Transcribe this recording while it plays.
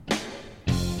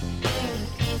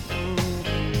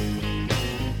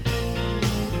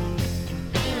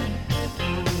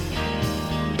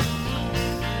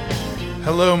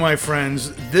Hello, my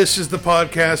friends. This is the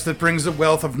podcast that brings the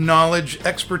wealth of knowledge,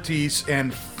 expertise,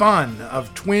 and fun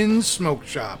of Twin Smoke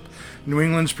Shop, New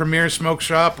England's premier smoke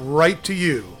shop, right to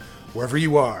you, wherever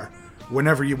you are,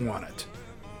 whenever you want it.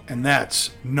 And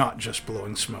that's not just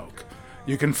blowing smoke.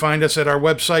 You can find us at our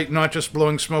website,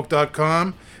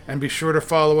 notjustblowingsmoke.com, and be sure to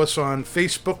follow us on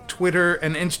Facebook, Twitter,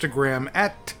 and Instagram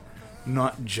at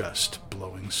Not Just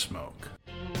Blowing Smoke.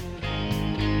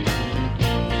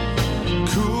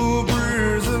 Cool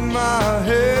breeze in my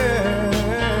head,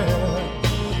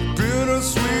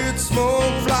 bittersweet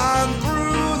smoke flying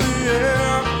through the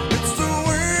air. It's the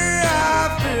way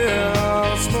I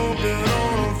feel, smoking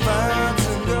on a fine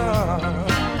cigar.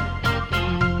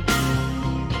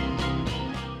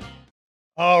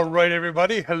 All right,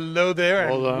 everybody. Hello there,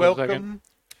 Hold on and a welcome. second.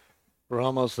 We're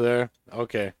almost there.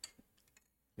 Okay.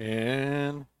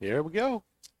 And here we go.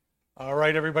 All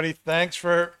right, everybody. Thanks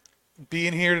for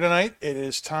being here tonight. It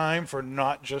is time for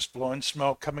Not Just Blowing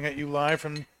Smoke, coming at you live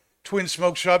from Twin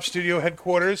Smoke Shop Studio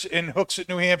headquarters in Hooksett,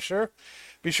 New Hampshire.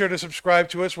 Be sure to subscribe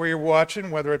to us where you're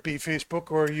watching, whether it be Facebook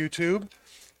or YouTube.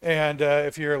 And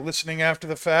if you're listening after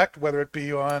the fact, whether it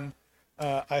be on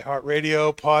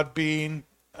iHeartRadio, Podbean,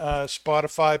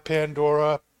 Spotify,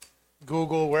 Pandora,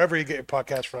 Google, wherever you get your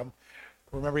podcast from,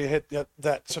 remember you hit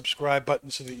that subscribe button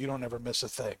so that you don't ever miss a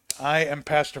thing. I am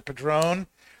Pastor Padron,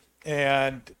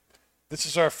 and this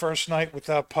is our first night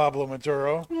without Pablo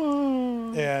Maduro,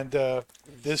 and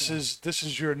this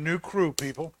is your new crew,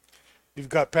 people. You've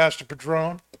got Pastor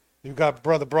Padron, you've got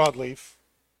Brother Broadleaf,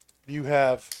 you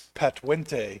have Pat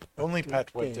Wente. Only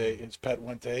Pat Wente is Pat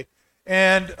Wente,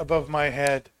 and above my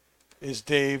head is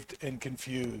Dave and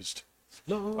Confused,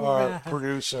 our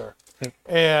producer.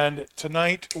 And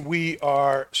tonight we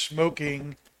are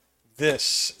smoking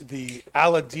this, the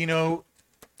Aladino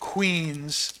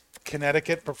Queens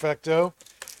Connecticut Perfecto,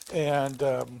 and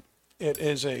it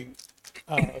is a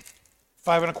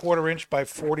 5 1/4 inch by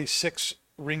 46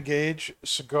 ring gauge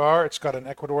cigar. It's got an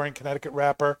Ecuadorian Connecticut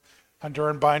wrapper,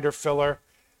 Honduran binder filler,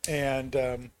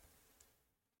 and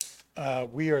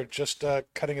we are just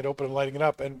cutting it open and lighting it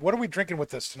up. And what are we drinking with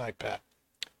this tonight, Pat?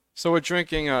 So we're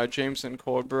drinking Jameson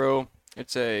Cold Brew.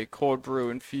 It's a cold brew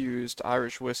infused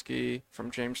Irish whiskey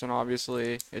from Jameson,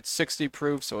 obviously. It's 60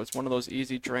 proof, so it's one of those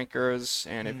easy drinkers.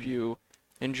 And if you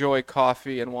enjoy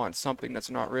coffee and want something that's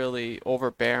not really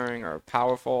overbearing or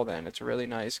powerful, then it's a really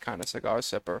nice kind of cigar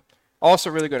sipper. Also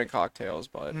really good in cocktails,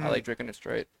 but I like drinking it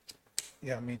straight.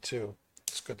 Yeah, me too.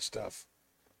 It's good stuff.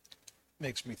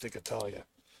 Makes me think of Talia.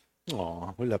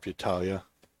 Aw, we love you, Talia.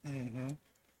 Mm-hmm.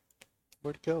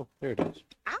 Where'd it go? There it is.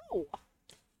 Ow!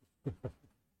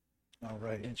 All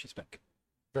right. And she's back.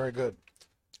 Very good.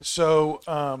 So,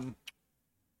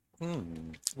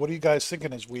 what are you guys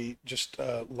thinking as we just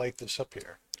light this up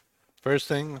here? First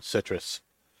thing, citrus.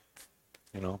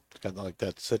 You know, it's got like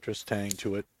that citrus tang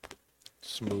to it.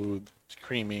 Smooth, it's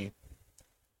creamy.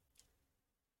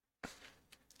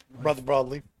 Brother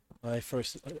Broadleaf. My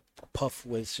first puff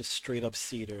was just straight up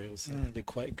cedar. It was actually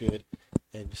quite good.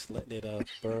 And just letting it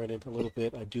burn in a little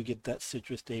bit. I do get that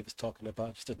citrus Dave is talking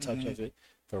about, just a touch of it.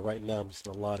 But right now, I'm just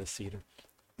in a lot of cedar.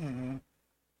 Mm-hmm.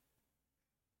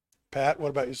 Pat, what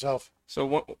about yourself? So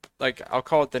what, like, I'll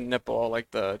call it the nipple,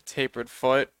 like the tapered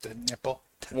foot. The nipple.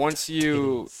 Once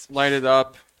you light it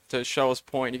up, to Shell's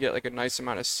point, you get like a nice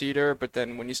amount of cedar, but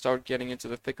then when you start getting into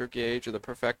the thicker gauge or the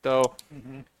Perfecto,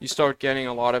 you start getting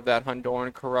a lot of that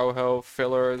Honduran Corojo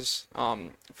fillers,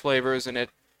 flavors, and it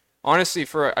honestly,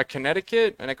 for an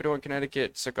Ecuadorian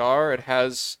Connecticut cigar, it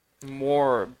has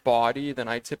more body than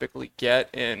I typically get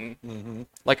in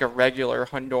like a regular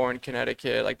Honduran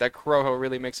Connecticut. Like that Corojo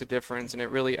really makes a difference, and it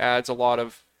really adds a lot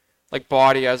of like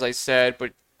body, as I said,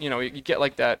 but you know, you get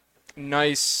like that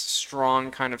nice,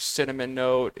 strong kind of cinnamon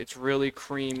note. It's really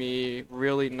creamy,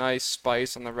 really nice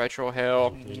spice on the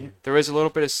retrohale. There is a little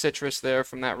bit of citrus there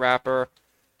from that wrapper.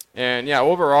 And yeah,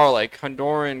 overall, like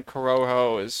Honduran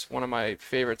Corojo is one of my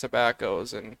favorite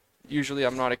tobaccos, and usually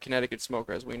I'm not a Connecticut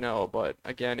smoker, as we know, but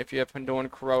again, if you have Honduran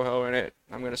Corojo in it,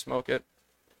 I'm going to smoke it.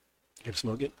 You gonna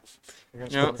smoke it?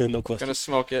 Yeah, No question. going to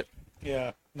smoke it.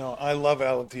 Yeah. No, I love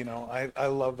Aladino. I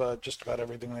love just about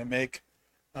everything they make.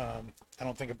 I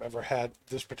don't think I've ever had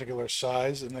this particular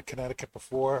size in the Connecticut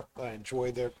before. I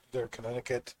enjoy their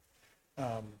Connecticut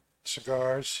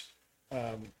cigars.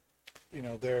 You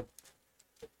know,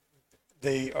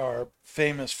 they are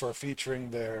famous for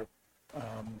featuring their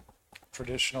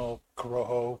traditional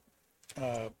Corojo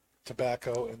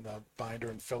tobacco in the binder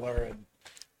and filler, and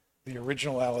the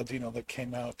original Aladino that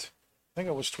came out, I think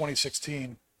it was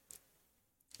 2016,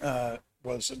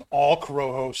 was an all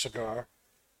Corojo cigar,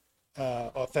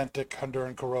 authentic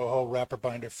Honduran Corojo wrapper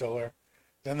binder filler,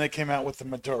 Then they came out with the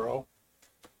Maduro,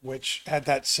 which had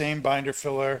that same binder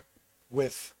filler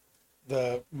with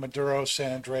the Maduro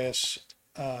San Andreas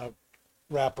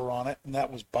wrapper on it, and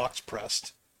that was box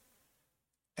pressed.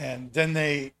 And then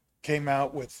they came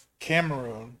out with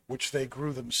Cameroon, which they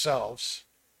grew themselves,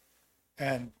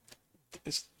 and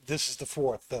this is the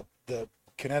fourth, the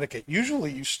Connecticut.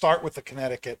 Usually, you start with the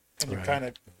Connecticut, and you Right. kind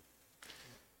of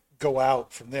go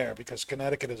out from there because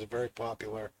Connecticut is a very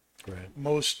popular. Right.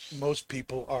 Most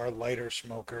people are lighter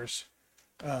smokers,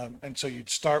 and so you'd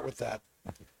start with that.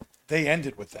 They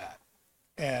ended with that,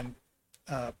 and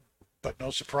but no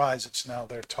surprise, it's now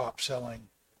their top selling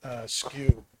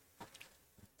SKU.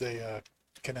 The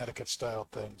Connecticut style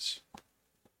things.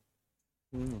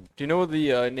 Do you know where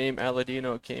the name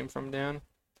Aladino came from, Dan?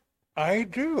 I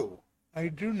do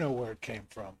know where it came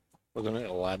from. Wasn't it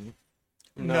Aladdin?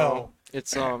 No.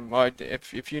 It's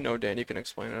if you know, Dan, you can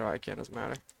explain it, or I can, doesn't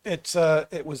matter.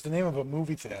 It was the name of a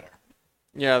movie theater.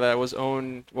 Yeah, that was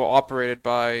operated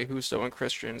by Husto and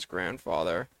Christian's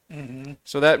grandfather. Mm-hmm.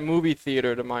 So that movie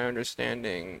theater, to my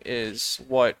understanding, is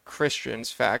what Christian's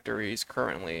factory is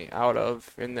currently out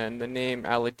of, and then the name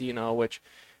Aladino, which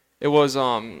it was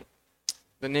the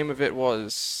name of it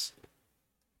was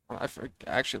I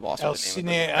actually lost El what the Cine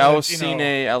name of it. Aladino. El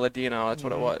Cine Aladino, that's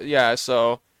what it Mhm. was. Yeah,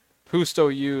 so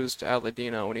Husto used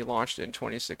Aladino when he launched it in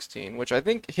 2016, which I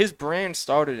think his brand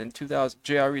started in 2000.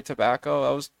 JRE Tobacco,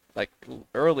 that was like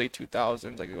early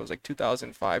 2000s, like it was like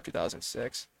 2005,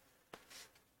 2006.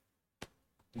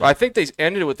 But I think they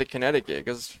ended with the Connecticut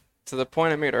because, to the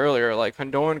point I made earlier, like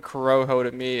Honduran Corojo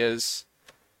to me is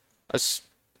a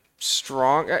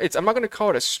strong. I'm not gonna call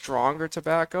it a stronger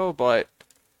tobacco, but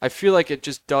I feel like it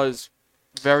just does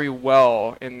very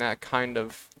well in that kind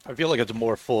of. I feel like it's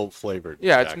more full flavored.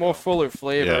 Yeah, it's more fuller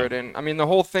flavored, and I mean the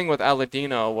whole thing with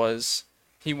Aladino was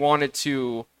he wanted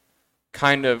to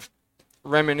kind of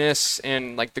reminisce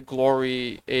in like the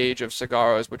glory age of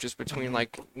cigars, which is between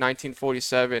like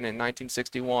 1947 and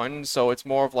 1961. So it's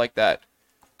more of like that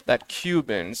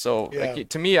Cuban. So Yeah. like,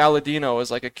 to me, Aladino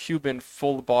is like a Cuban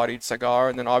full-bodied cigar,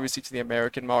 and then obviously to the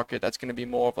American market, that's going to be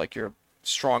more of like your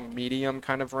strong medium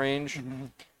kind of range. Mm-hmm.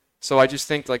 So I just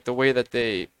think like the way that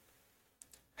they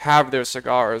have their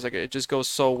cigars, like it just goes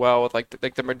so well with like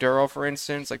the Maduro, for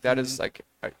instance. Like that is like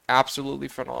an absolutely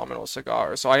phenomenal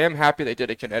cigar. So I am happy they did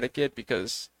a Connecticut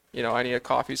because I need a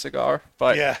coffee cigar.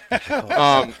 But Yeah.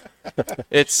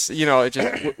 it's it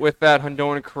just with that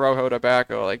Honduran Corojo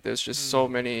tobacco, like there's just so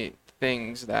many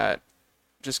things that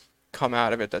just come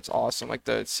out of it that's awesome. Like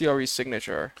the CRE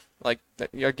signature, like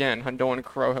that, again, Honduran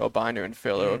Corojo binder and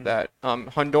filler of that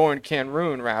Honduran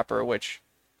Cameroon wrapper, which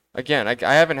again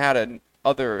I haven't had an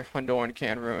other Honduran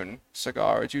Cameroon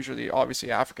cigar. It's usually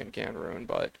obviously African Cameroon,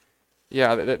 but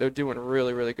yeah, they're doing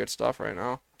really, really good stuff right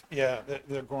now. Yeah,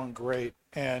 they're going great.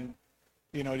 And,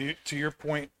 to your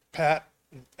point, Pat,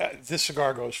 this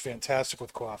cigar goes fantastic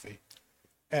with coffee.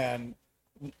 And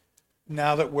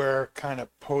now that we're kind of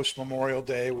post Memorial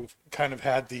Day, we've kind of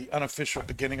had the unofficial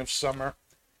beginning of summer.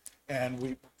 And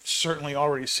we've certainly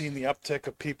already seen the uptick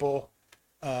of people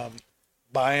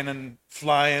buying and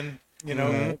flying,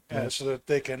 so that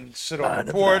they can sit on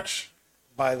the porch,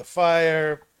 by the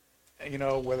fire,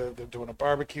 whether they're doing a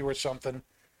barbecue or something.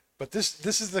 But this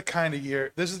is the kind of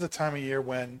year, this is the time of year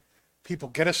when people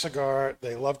get a cigar,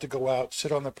 they love to go out,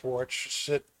 sit on the porch,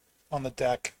 sit on the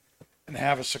deck, and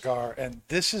have a cigar. And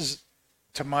this is,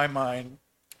 to my mind,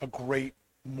 a great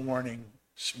morning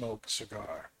smoke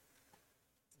cigar.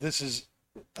 This is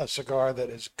a cigar that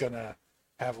is going to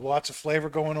have lots of flavor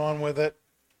going on with it.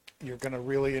 You're going to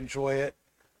really enjoy it,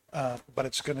 but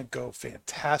it's going to go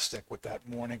fantastic with that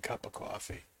morning cup of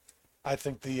coffee. I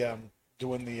think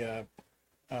doing the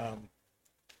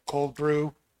cold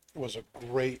brew was a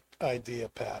great idea,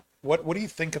 Pat. What do you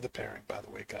think of the pairing, by the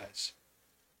way, guys?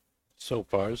 So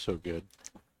far, so good.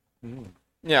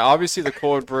 Yeah, obviously the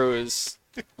cold brew is,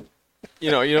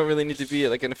 you don't really need to be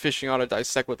like an aficionado to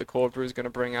dissect what the cold brew is going to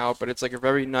bring out, but it's like a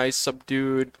very nice,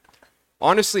 subdued,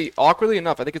 honestly, awkwardly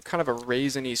enough, I think it's kind of a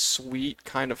raisiny, sweet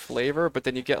kind of flavor, but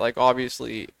then you get like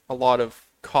obviously a lot of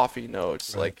coffee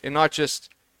notes, like, and not just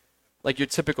like your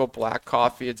typical black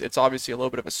coffee. It's obviously a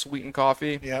little bit of a sweetened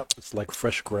coffee. Yeah. It's like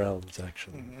fresh grounds,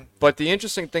 actually. Mm-hmm. But the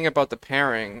interesting thing about the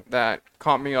pairing that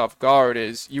caught me off guard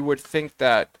is you would think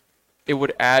that it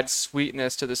would add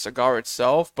sweetness to the cigar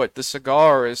itself, but the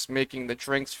cigar is making the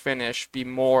drink's finish be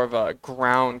more of a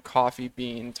ground coffee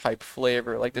bean type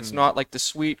flavor. Like it's not like the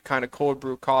sweet kind of cold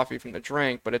brew coffee from the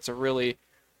drink, but it's a really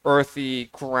earthy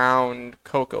ground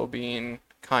cocoa bean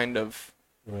kind of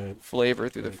flavor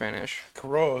through the finish.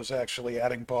 Corojo is actually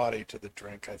adding body to the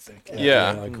drink, I think.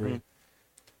 Yeah. I agree.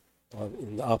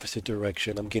 in the opposite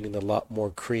direction. I'm getting a lot more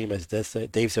cream, as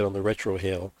Dave said, on the retro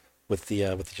hail with the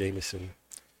Jameson.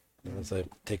 As I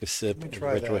take a sip Let me of the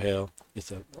try retro that. hail,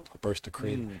 it's a burst of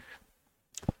cream.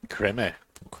 Creme.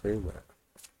 Cream.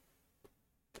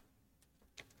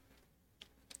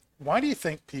 Why do you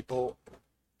think people,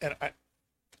 and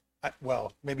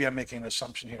well, maybe I'm making an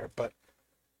assumption here, but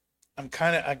I'm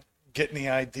getting the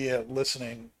idea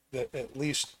listening that at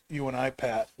least you and I,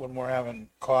 Pat, when we're having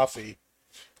coffee,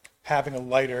 having a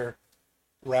lighter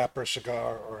wrapper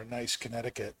cigar or a nice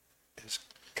Connecticut is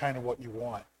kind of what you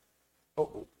want.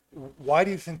 Why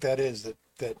do you think that is,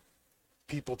 that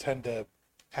people tend to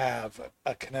have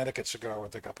a Connecticut cigar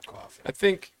with a cup of coffee? I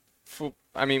think,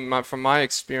 from my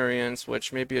experience,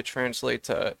 which maybe it translates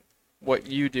to what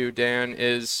you do, Dan,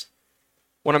 is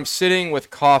when I'm sitting with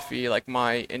coffee, like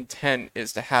my intent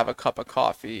is to have a cup of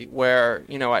coffee. Where,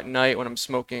 at night when I'm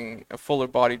smoking a fuller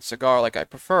bodied cigar like I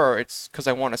prefer, it's because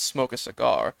I want to smoke a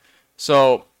cigar.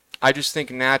 So I just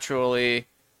think naturally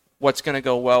what's going to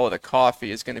go well with a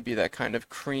coffee is going to be that kind of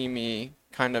creamy,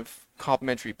 kind of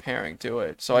complementary pairing to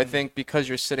it. So I think because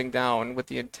you're sitting down with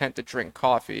the intent to drink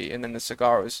coffee and then the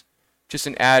cigar is just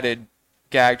an added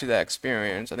gag to that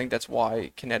experience, I think that's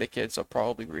why Connecticut's will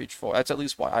probably reach for. That's at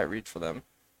least why I reach for them.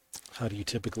 How do you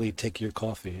typically take your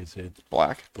coffee? Is it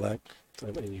Black. black?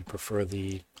 And you prefer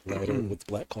the lighter with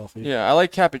black coffee? Yeah, I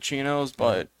like cappuccinos,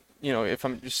 but if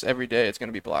I'm just every day, it's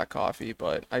gonna be black coffee.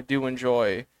 But I do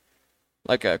enjoy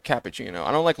like a cappuccino.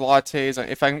 I don't like lattes.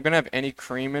 If I'm gonna have any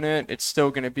cream in it, it's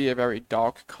still gonna be a very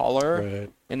dark color,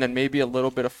 Right. and then maybe a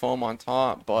little bit of foam on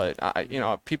top. But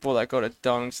people that go to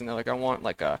Dunks and they're like, I want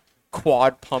like a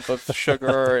quad pump of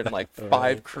sugar and like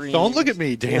 5 creams. Don't look at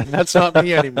me, Dan. That's not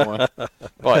me anymore.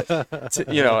 But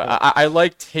I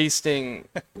like tasting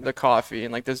the coffee,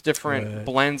 and like there's different Right.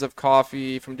 blends of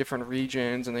coffee from different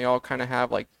regions, and they all kind of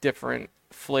have like different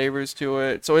flavors to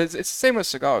it. So it's the same with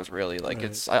cigars, really. Like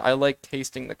Right. I like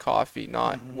tasting the coffee,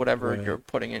 not whatever Right. you're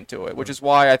putting into it, which is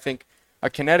why I think a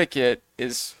Connecticut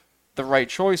is the right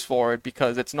choice for it,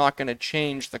 because it's not going to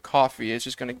change the coffee. It's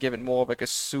just going to give it more of like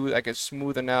a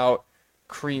smoothing out,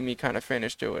 creamy kind of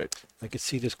finish to it. I could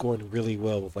see this going really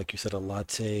well with, like you said, a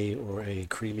latte or a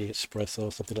creamy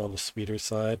espresso, something on the sweeter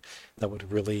side that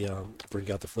would really bring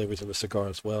out the flavors in the cigar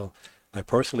as well. I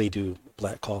personally do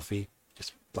black coffee,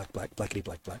 just blackety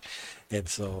black. And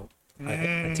so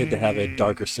I tend to have a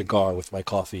darker cigar with my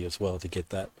coffee as well to get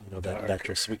that, that Darker.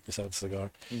 natural sweetness out of the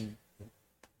cigar.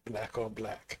 Black on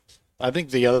black. I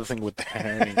think the other thing with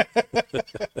pairing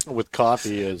with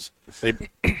coffee is they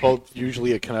both,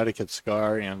 usually a Connecticut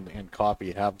cigar and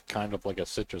coffee, have kind of like a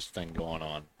citrus thing going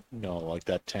on. Like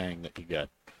that tang that you get.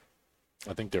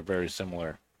 I think they're very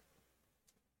similar.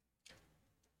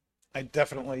 I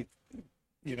definitely,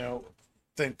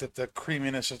 think that the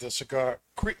creaminess of the cigar,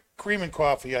 cream and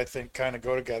coffee, I think kind of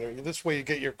go together. This way you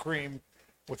get your cream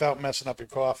without messing up your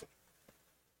coffee.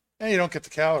 And you don't get the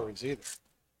calories either.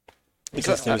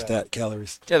 Because So- there's that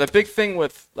calories. Yeah, the big thing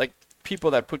with like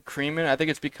people that put cream in, I think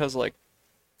it's because like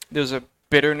there's a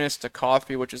bitterness to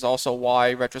coffee, which is also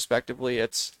why retrospectively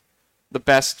it's the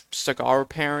best cigar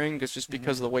pairing. It's just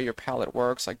because of the way your palate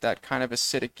works. Like that kind of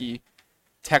acidic-y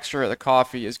texture of the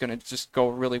coffee is going to just go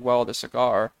really well with the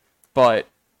cigar. But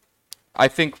I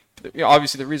think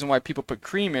obviously the reason why people put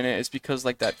cream in it is because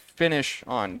like that finish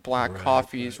on black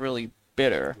coffee is really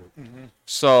bitter.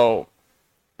 So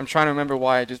I'm trying to remember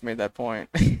why I just made that point.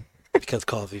 Because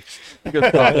coffee.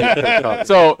 Because coffee.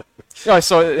 So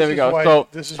there we go. So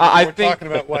This is I what we're think talking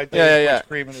about, why Dave yeah. puts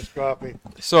cream in his coffee.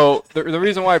 so the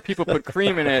reason why people put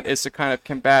cream in it is to kind of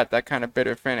combat that kind of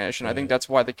bitter finish, and I think that's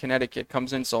why the Connecticut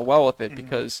comes in so well with it,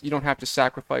 because you don't have to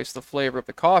sacrifice the flavor of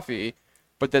the coffee,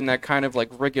 but then that kind of like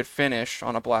rigid finish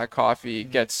on a black coffee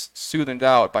gets soothed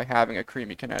out by having a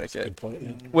creamy Connecticut. Good point.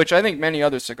 Yeah. Which I think many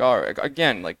other cigar,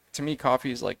 again, like to me, coffee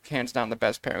is like hands down the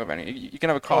best pairing of any. You can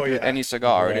have a coffee with yeah. any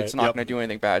cigar, and Right. it's not Yep. going to do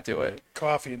anything bad to it.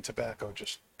 Coffee and tobacco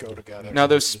just go together. Now,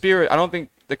 there's spirit. I don't think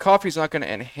the coffee's not going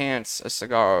to enhance a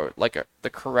cigar like the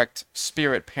correct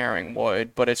spirit pairing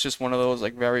would, but it's just one of those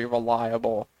like very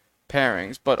reliable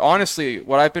pairings. But honestly,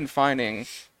 what I've been finding,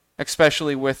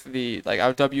 especially with the like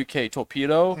our WK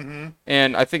Torpedo,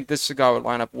 and I think this cigar would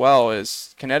line up well,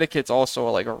 is Connecticut's also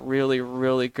like a really,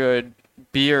 really good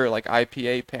beer like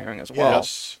IPA pairing as well.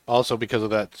 Yes. Also because of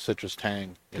that citrus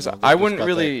tang. Because I wouldn't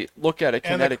really look at a And the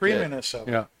Connecticut. creaminess of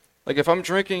it. Yeah. Like if I'm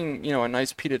drinking, a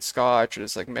nice peated scotch or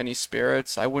just like many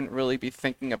spirits, I wouldn't really be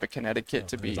thinking of a Connecticut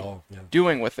to Not be at all, yeah.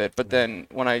 doing with it. But then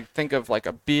when I think of like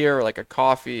a beer, or like a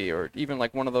coffee, or even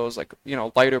like one of those like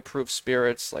lighter proof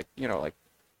spirits, like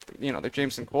the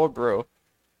Jameson Cold Brew,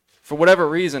 for whatever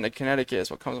reason, a Connecticut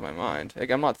is what comes to my mind. Like,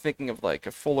 I'm not thinking of like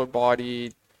a fuller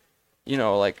bodied,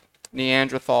 like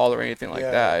Neanderthal or anything like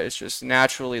Yeah. that. It's just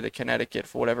naturally the Connecticut,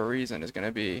 for whatever reason, is going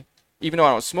to be, even though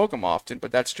I don't smoke them often,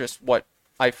 but that's just what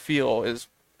I feel is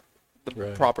the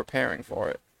Right. proper pairing for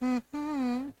it.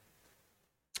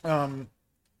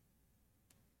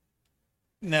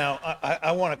 Now,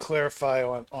 I want to clarify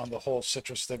on the whole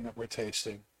citrus thing that we're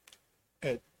tasting.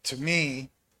 To me,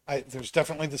 there's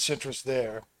definitely the citrus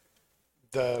there.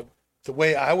 The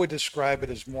way I would describe it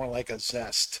is more like a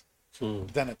zest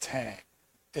than a tang.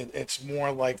 It's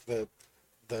more like the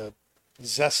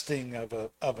zesting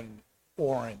of an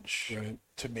orange Right.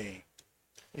 to me.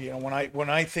 When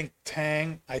I think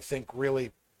tang, I think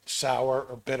really sour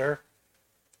or bitter,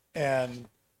 and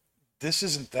this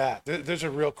isn't that. There's a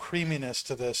real creaminess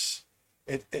to this.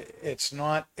 It's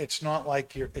not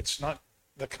like it's not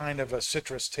the kind of a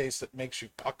citrus taste that makes you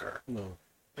pucker. No.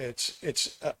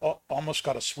 It's almost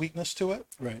got a sweetness to it,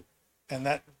 Right. and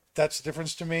that's the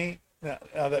difference to me. Now,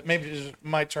 that maybe is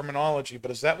my terminology,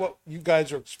 but is that what you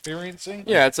guys are experiencing?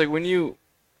 Yeah, it's like when you,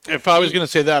 If I was going to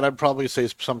say that, I'd probably say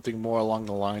something more along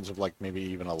the lines of like maybe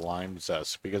even a lime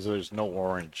zest, because there's no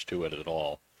orange to it at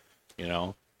all.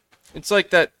 it's like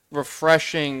that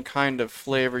refreshing kind of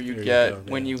flavor you There you get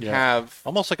go, when yeah. you Yeah. have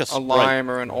Almost like a a Sprite. lime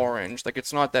or an orange. Like,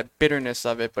 it's not that bitterness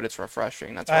of it, but it's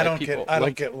refreshing. That's why I don't people.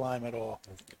 like- get lime at all.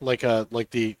 like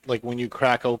when you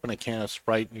crack open a can of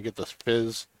Sprite and you get the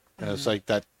fizz, and it's like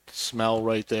that smell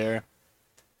right there.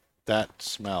 That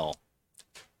smell.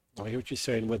 I hear what you're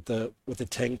saying with the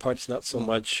tang part. It's not so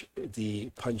much the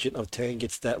pungent of tang.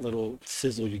 It's that little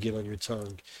sizzle you get on your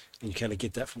tongue, and you kind of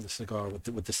get that from the cigar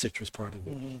with the citrus part of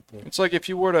it. Yeah. It's like if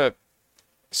you were to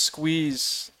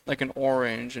squeeze like an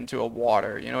orange into a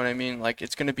water, you know what I mean? Like,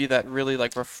 it's going to be that really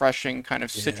like refreshing kind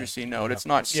of Yeah, citrusy note. yeah. It's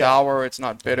not Yeah. sour, it's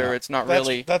not bitter, it's not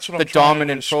really That's what the I'm trying to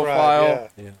dominant describe, profile,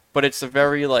 yeah. Yeah. but it's a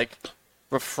very like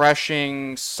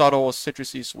refreshing, subtle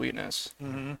citrusy sweetness.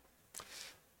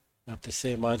 I have to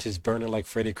say, mine's just burning like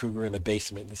Freddy Krueger in the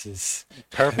basement. This is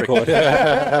Perfect. going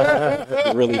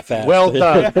really fast. Well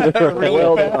done.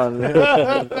 Well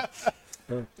done.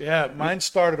 Yeah, mine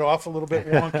started off a little bit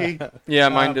wonky, Yeah,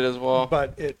 mine did as well.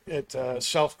 but it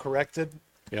self-corrected,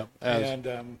 Yep. As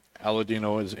and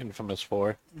Aladino is infamous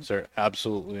for. It's their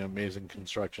absolutely amazing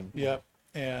construction. yeah,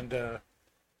 and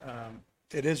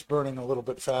it is burning a little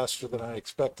bit faster than I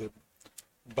expected,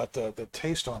 but the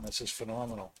taste on this is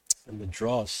phenomenal. And the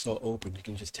draw is so open, you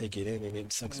can just take it in and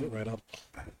it sucks it right up.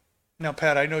 Now,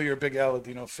 Pat, I know you're a big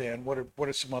Aladino fan. What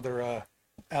are some other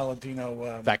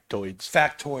Aladino Factoids.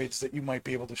 factoids that you might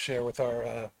be able to share with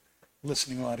our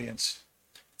listening audience?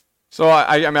 So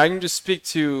I mean, I can just speak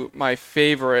to my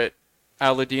favorite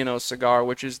Aladino cigar,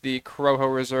 which is the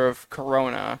Corojo Reserve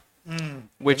Corona,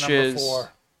 which number is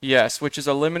 4. yes, which is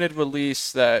a limited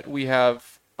release that we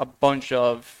have a bunch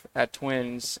of at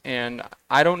Twins, and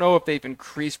I don't know if they've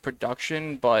increased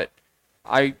production, but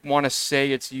I want to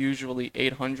say it's usually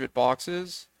 800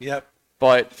 boxes, Yep.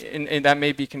 but and that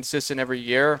may be consistent every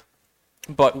year.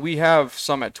 But we have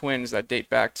some at Twins that date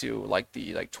back to like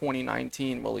the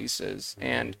 2019 releases,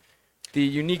 and the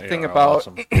unique They thing are about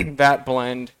awesome. that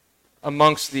blend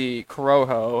amongst the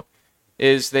Corojo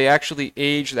is they actually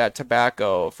age that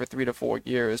tobacco for 3 to 4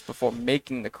 years before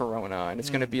making the Corona, and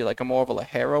it's going to be like a more of a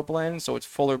Lajero blend, so it's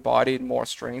fuller bodied, more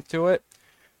strength to it.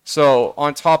 So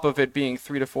on top of it being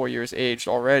 3 to 4 years aged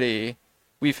already,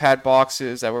 we've had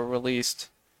boxes that were released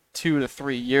 2 to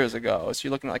 3 years ago. So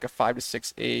you're looking at like a 5 to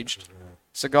 6 aged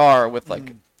cigar with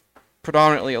like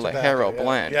predominantly a Tobacco, Lajero yeah.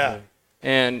 blend. Yeah.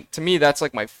 And to me, that's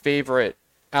like my favorite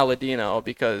Aladino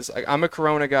because I'm a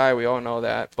Corona guy. We all know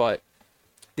that, but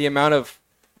the amount of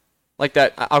like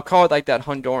that, I'll call it like that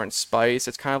Honduran spice.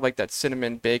 It's kind of like that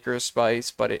cinnamon baker spice,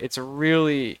 but it's a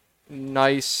really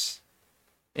nice,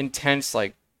 intense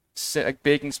like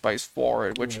baking spice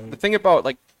forward. Which the thing about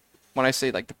like when I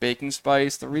say like the baking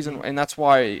spice, the reason, and that's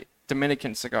why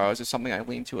Dominican cigars is something I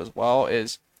lean to as well,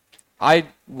 is I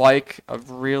like a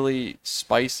really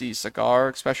spicy cigar,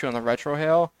 especially on the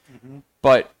retrohale,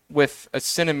 but with a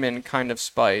cinnamon kind of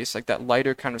spice, like that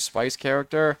lighter kind of spice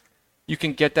character, you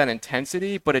can get that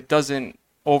intensity, but it doesn't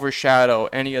overshadow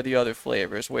any of the other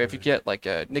flavors. Where if you get like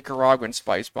a Nicaraguan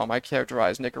spice bomb, I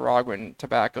characterize Nicaraguan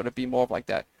tobacco to be more of like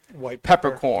that White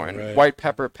pepper. peppercorn, Right. white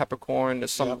pepper, peppercorn.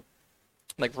 There's some Yep.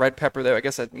 like red pepper there. I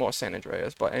guess that's more San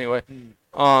Andreas, but anyway,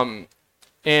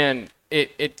 and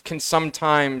it can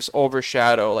sometimes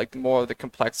overshadow like more of the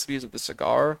complexities of the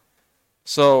cigar.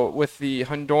 So with the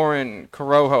Honduran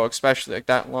Corojo, especially like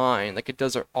that line, like it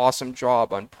does an awesome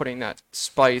job on putting that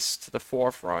spice to the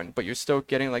forefront, but you're still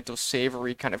getting like those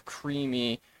savory kind of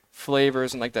creamy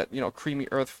flavors and like that, creamy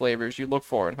earth flavors you look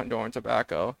for in Honduran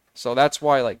tobacco. So that's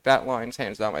why like that line's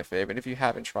hands down my favorite. If you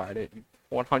haven't tried it, you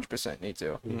 100% need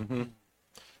to.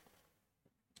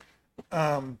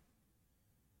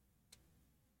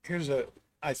 Here's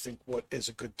I think what is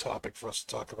a good topic for us to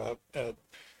talk about.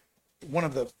 One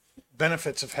of the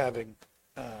benefits of having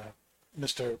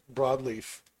Mr.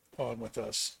 Broadleaf on with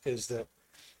us is that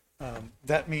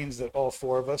that means that all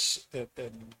four of us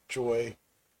enjoy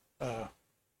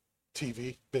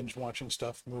TV, binge watching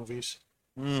stuff, movies.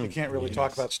 We can't really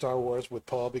talk about Star Wars with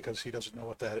Paul because he doesn't know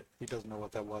what that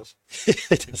was. He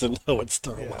doesn't know what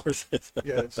Star Wars is.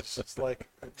 Yeah, it's just like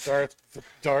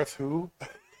Darth who?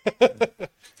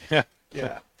 Yeah.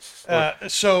 Yeah.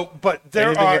 But there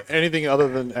anything, are anything other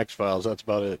than X-Files, that's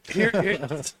about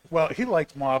it. well, he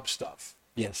liked mob stuff.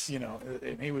 Yes.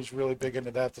 And he was really big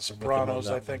into that. The Sopranos,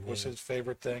 I think, was his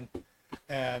favorite thing.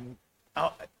 And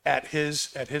at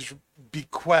his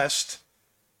bequest,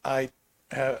 I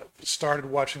started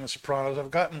watching The Sopranos.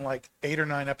 I've gotten like 8 or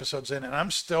 9 episodes in, and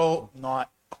I'm still not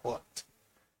hooked.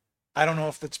 I don't know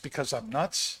if it's because I'm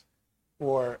nuts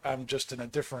or I'm just in a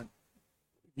different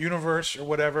universe or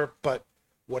whatever, but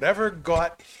whatever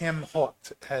got him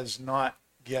hooked has not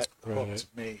yet hooked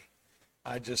me.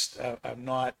 I'm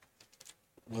not.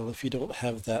 Well, if you don't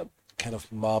have that kind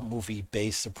of mob movie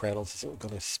base, Sopranos isn't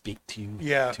going to speak to you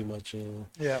too much.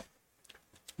 Yeah.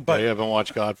 But you haven't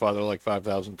watched Godfather like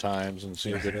 5,000 times and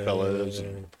seen Goodfellas.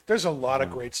 And... There's a lot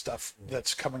of great stuff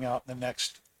that's coming out in the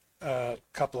next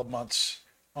couple of months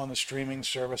on the streaming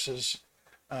services.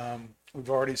 We've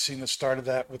already seen the start of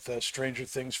that with Stranger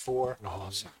Things 4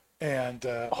 and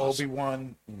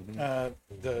Obi-Wan,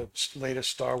 the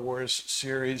latest Star Wars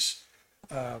series.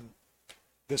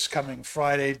 This coming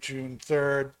Friday, June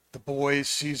 3rd, The Boys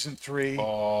Season 3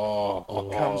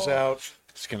 comes out.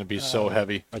 It's going to be so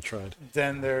heavy. I tried.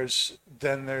 Then there's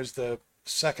the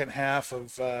second half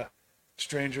of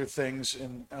Stranger Things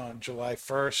on July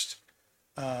 1st.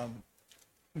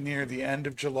 Near the end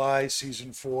of July,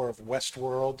 season 4 of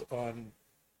Westworld on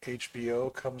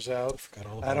HBO comes out.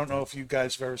 I don't know if you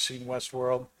guys have ever seen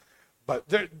Westworld, but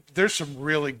there's some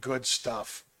really good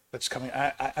stuff that's coming.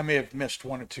 I may have missed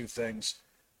 1 or 2 things,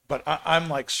 but I'm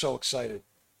like so excited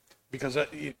because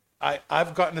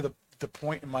I've gotten to the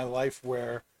point in my life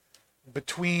where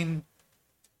between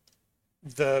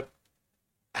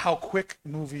how quick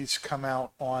movies come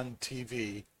out on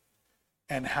TV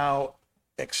and how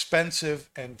expensive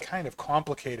and kind of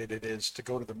complicated it is to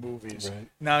go to the movies. Right.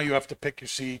 Now you have to pick your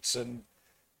seats and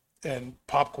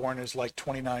popcorn is like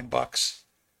 $29.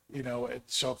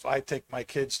 So if I take my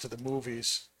kids to the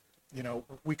movies,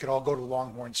 we could all go to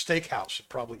Longhorn Steakhouse and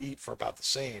probably eat for about the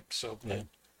same. So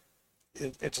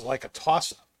it's like a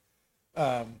toss-up.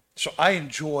 So I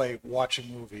enjoy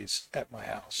watching movies at my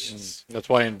house. That's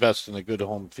why I invest in a good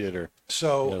home theater.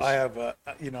 So Yes. I have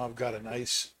I've got a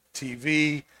nice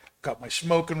TV, got my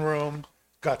smoking room,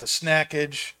 got the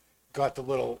snackage, got the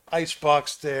little ice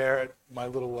box there, my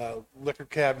little liquor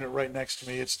cabinet right next to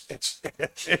me. It's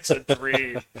a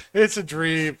dream. It's a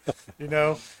dream,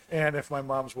 And if my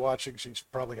mom's watching, she's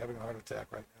probably having a heart attack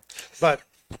right now. But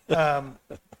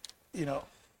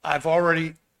I've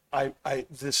already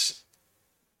this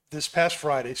past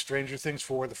Friday, Stranger Things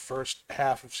 4, the first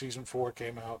half of season 4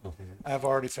 came out. I've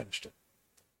already finished it,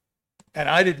 and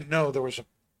I didn't know it was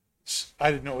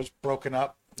broken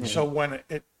up. So when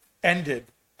it ended,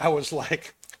 I was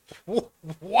like,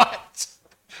 "What?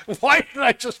 Why did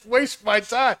I just waste my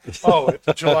time?" Oh,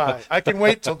 it's July. I can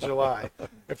wait till July.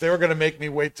 If they were going to make me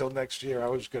wait till next year, I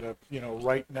was going to,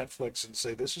 write Netflix and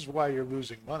say, "This is why you're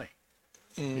losing money."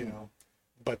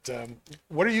 But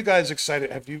what are you guys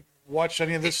excited? Have you watched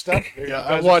any of this stuff? Are you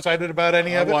guys excited about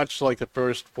any of it? I watched like the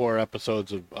first 4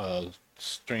 episodes of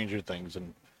Stranger Things,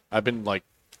 and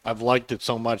I've liked it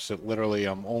so much that literally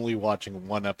I'm only watching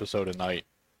 1 episode a night,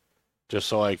 just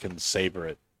so I can savor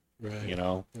it. Right.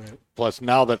 Right. Plus,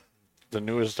 now that the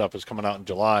newest stuff is coming out in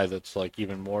July, that's like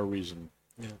even more reason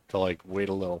to like wait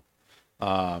a little.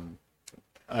 And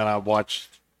I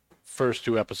watched first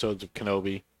 2 episodes of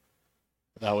Kenobi.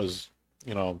 That was,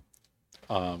 it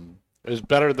was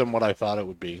better than what I thought it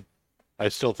would be. I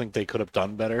still think they could have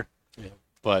done better. Yeah.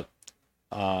 But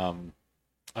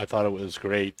I thought it was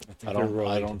great. I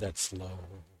don't that slow.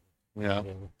 Yeah.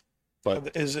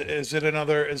 But Is it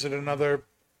another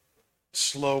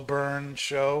slow burn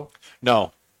show?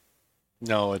 no,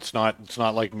 it's not. It's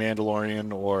not like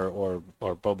Mandalorian or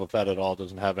Boba Fett at all. It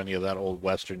doesn't have any of that old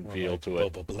Western feel to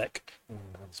it. Boba Black.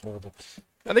 That's horrible.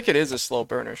 I think it is a slow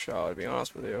burner show, to be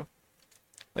honest with you.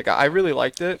 Like I really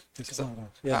liked it. There's a lot of,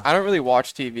 yeah. I don't really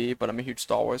watch TV, but I'm a huge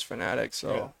Star Wars fanatic,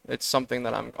 so Yeah. it's something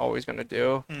that I'm always gonna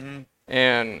do. Mhm.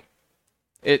 And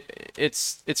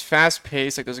it's fast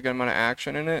paced, like there's a good amount of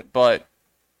action in it, but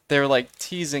they're like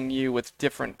teasing you with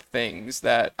different things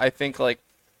that I think like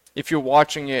if you're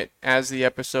watching it as the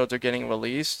episodes are getting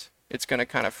released, it's gonna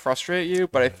kind of frustrate you.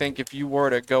 But I think if you were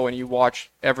to go and you watch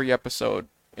every episode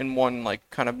in one like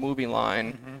kind of movie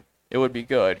line, it would be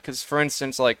good. Because for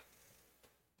instance, like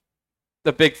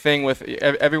the big thing with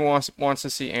everyone wants to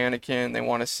see Anakin, they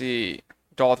want to see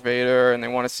Darth Vader, and they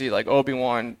want to see like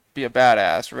Obi-Wan be a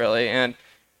badass, really. And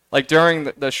like during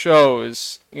the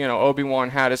shows, you know,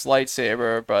 Obi-Wan had his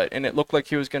lightsaber, and it looked like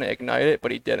he was gonna ignite it,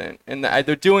 but he didn't. And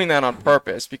they're doing that on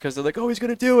purpose because they're like, oh, he's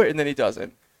gonna do it, and then he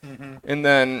doesn't. And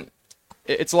then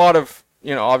it's a lot of,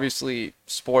 you know, obviously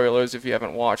spoilers if you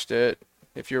haven't watched it.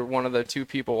 If you're one of the 2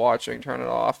 people watching, turn it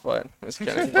off. But I'm just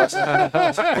kidding.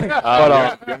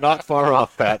 You're not far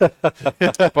off, Pat.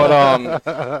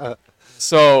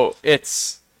 So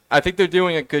I think they're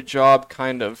doing a good job,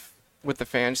 kind of, with the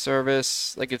fan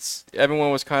service. Like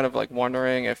everyone was kind of like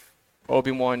wondering if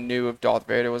Obi-Wan knew if Darth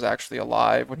Vader was actually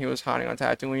alive when he was hiding on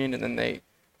Tatooine, and then they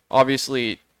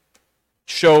obviously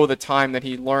show the time that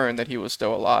he learned that he was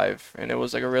still alive, and it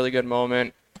was like a really good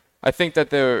moment. I think that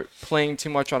they're playing too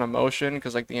much on emotion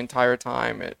because like the entire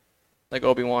time like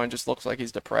Obi-Wan just looks like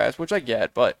he's depressed, which I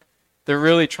get, but they're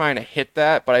really trying to hit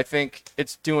that. But I think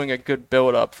it's doing a good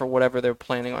build-up for whatever they're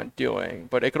planning on doing.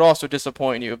 But it could also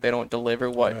disappoint you if they don't deliver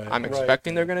what Right. I'm Right.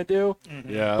 expecting they're gonna do.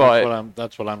 Yeah, But-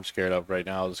 that's what I'm scared of right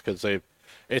now, is because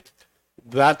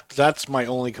that's my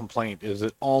only complaint, is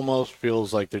it almost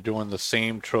feels like they're doing the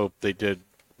same trope they did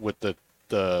with the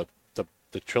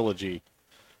trilogy,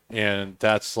 and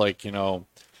that's like, you know,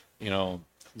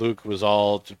 Luke was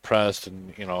all depressed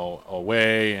and, you know,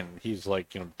 away, and he's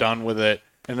like, you know, done with it,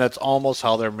 and that's almost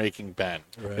how they're making Ben.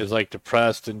 Right. Is like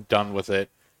depressed and done with it,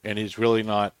 and he's really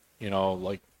not, you know,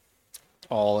 like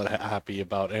all happy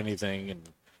about anything, and,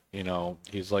 you know,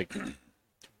 he's like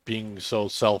being so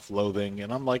self-loathing,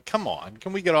 and I'm like, come on,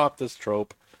 can we get off this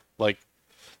trope? Like,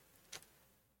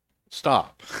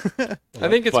 stop. I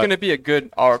think it's But- gonna be a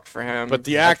good arc for him. But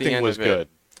the at acting end was of it. good.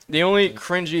 The only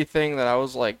cringy thing that I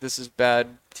was like, this is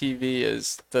bad TV,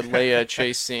 is the Leia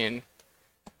chase scene.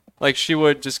 Like, she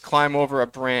would just climb over a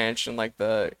branch, and like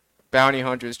the bounty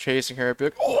hunters chasing her, be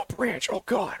like, oh, a branch, oh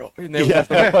god. Oh, and they would-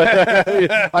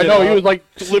 I know, he was like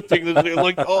lifting this,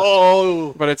 like,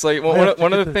 oh. But it's like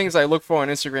one of the things I look for on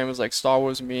Instagram is like Star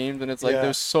Wars memes, and it's like Yeah.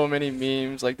 there's so many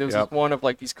memes. Like there's Yep. this one of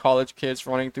like these college kids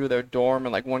running through their dorm,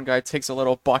 and like one guy takes a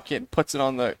little bucket and puts it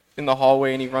in the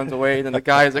hallway, and he runs away. And then the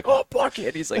guy is like, "Oh,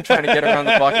 bucket!" He's like trying to get around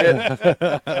the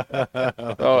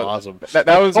bucket. So, Awesome. That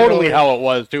was Totally really- how it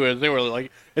was too. Is they were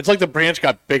like, it's like the branch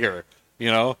got bigger. You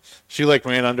know, she like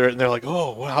ran under it, and they're like,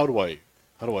 oh, well, how do I?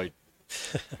 I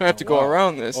have to go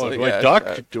around this. Oh, Like, do I yeah, duck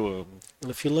that- to him?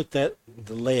 And if you looked at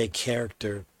the Leia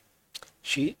character,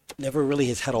 she never really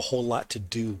has had a whole lot to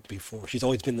do before. She's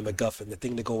always been the MacGuffin, the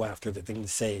thing to go after, the thing to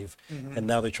save. And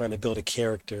now they're trying to build a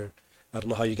character. I don't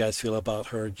know how you guys feel about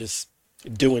her just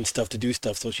doing stuff to do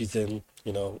stuff, so she's in,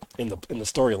 you know, in the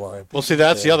storyline. Well, see,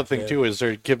 that's the Yeah, other thing yeah. too, is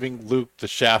they're giving Luke the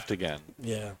shaft again.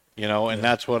 Yeah. You know, and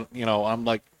that's what, you know, I'm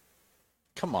like,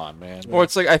 come on, man. Or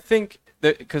it's like, I think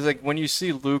that because like when you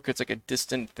see Luke, it's like a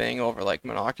distant thing over like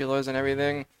binoculars and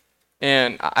everything.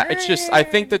 And I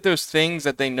think that there's things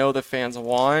that they know the fans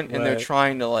want, and they're Right.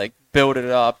 trying to like build it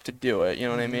up to do it. You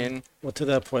know what I mean? Well, to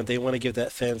that point, they want to give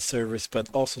that fan service, but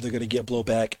also they're going to get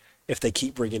blowback if they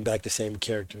keep bringing back the same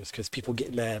characters, because people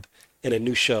get mad in a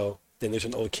new show, then there's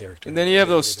an old character. And then you have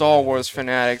those Star Wars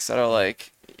fanatics that are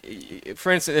like,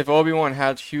 for instance, if Obi-Wan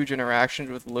had huge interactions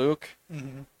with Luke,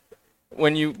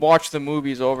 when you watch the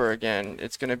movies over again,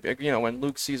 it's gonna be, you know, when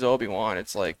Luke sees Obi-Wan,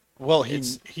 it's like, Well,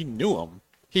 It's- he knew him.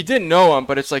 he didn't know him,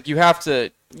 but it's like you have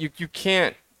to, you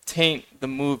can't taint the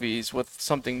movies with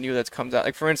something new that's comes out.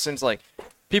 Like for instance, like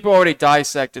people already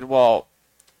dissected, well,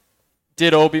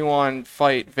 did Obi-Wan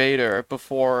fight Vader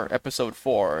before Episode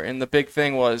 4? And the big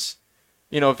thing was,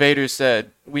 you know, Vader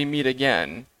said, "We meet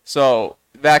again." So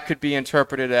that could be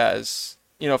interpreted as,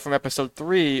 you know, from Episode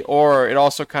 3, or it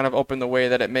also kind of opened the way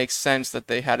that it makes sense that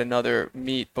they had another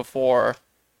meet before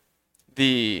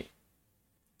the,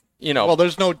 you know, Well,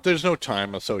 there's no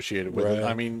time associated with it.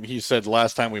 Right. I mean, he said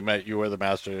last time we met, you were the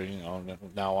master. You know,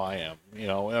 now I am. You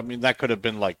know, I mean, that could have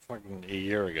been like fucking a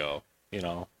year ago. You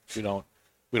know, we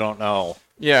don't know.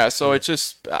 yeah, so it's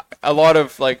just a lot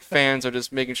of like fans are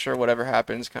just making sure whatever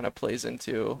happens kind of plays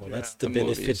into Well, that's the the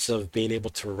benefits movies. of being able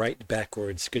to write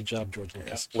backwards. Good job, George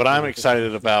Lucas. What I'm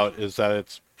excited about is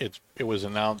that it was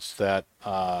announced that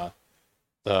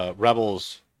the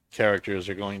Rebels characters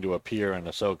are going to appear in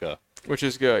Ahsoka. Which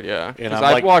is good, yeah. And Because I'm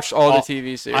I've like, watched all the oh,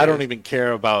 TV series. I don't even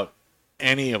care about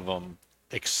any of them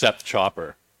except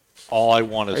Chopper. All I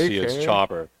want to Are you see is kidding?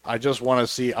 Chopper. I just want to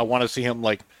see. I want to see him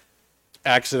like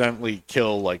accidentally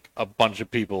kill like a bunch of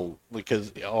people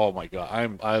because oh my god,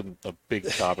 I'm a big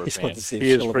Chopper He's fan. about to say He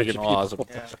is kill a bunch freaking of awesome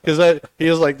people. Yeah. because he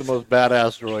is like the most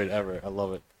badass droid ever. I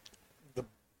love it.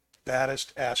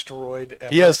 Baddest asteroid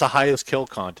ever. He has the highest kill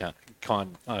content.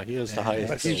 He has the highest.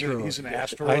 But kill. he's an I,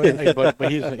 asteroid.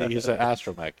 but he's an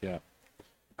astromech. Yeah.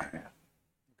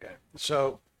 Okay.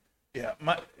 So, yeah,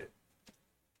 my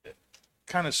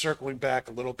kind of circling back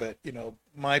a little bit,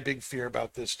 my big fear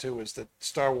about this too is that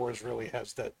Star Wars really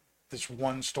has this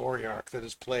one story arc that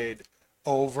is played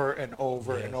over and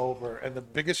over and over, and the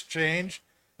biggest change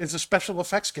is the special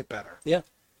effects get better. Yeah.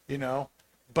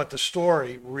 But the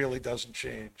story really doesn't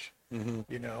change.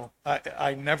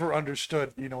 I never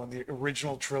understood, in the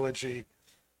original trilogy,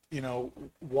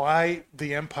 why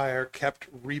the Empire kept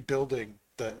rebuilding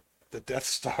the Death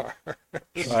Star.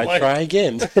 It's like, Try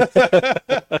again.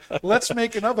 let's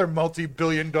make another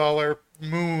multi-billion-dollar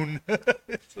moon Yeah,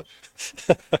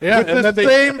 with and the then they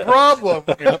same problem.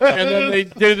 and then they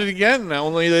did it again.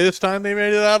 Only this time they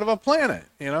made it out of a planet.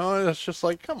 And it's just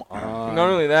like, come on. Not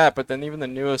only that, but then even the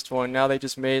newest one, now they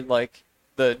just made like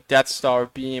the Death Star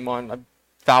beam on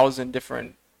 1,000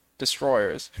 different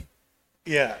destroyers.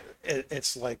 Yeah,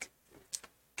 it's like,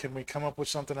 can we come up with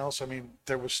something else? I mean,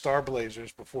 there was Star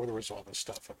Blazers before there was all this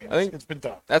stuff. I mean, I think- it's been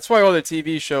done. That's why all the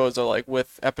TV shows are like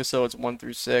with episodes 1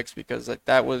 through 6 because like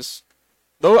that was,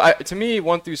 though to me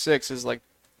 1 through 6 is like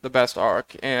the best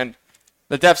arc, and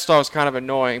the Death Star is kind of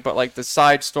annoying, but like the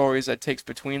side stories that takes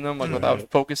between them, like without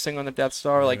focusing on the Death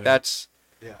Star, like that's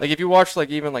Yeah. like if you watch like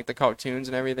even like the cartoons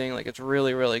and everything, like it's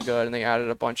really really good, and they added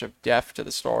a bunch of depth to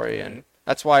the story, and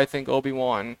that's why I think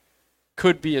Obi-Wan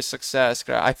could be a success.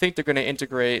 'Cause I think they're going to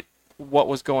integrate what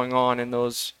was going on in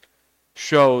those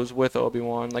shows with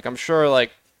Obi-Wan. Like I'm sure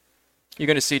like you're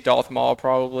going to see Darth Maul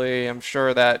probably. I'm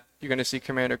sure that you're going to see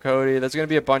Commander Cody. There's going to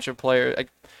be a bunch of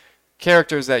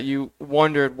characters that you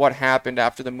wondered what happened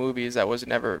after the movies that was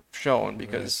never shown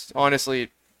because honestly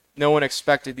no one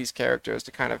expected these characters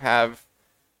to kind of have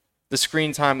the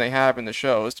screen time they have in the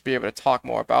shows to be able to talk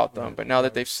more about them. But now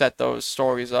that they've set those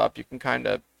stories up, you can kind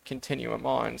of continue them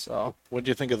on. So What do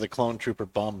you think of the clone trooper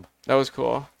bum? that was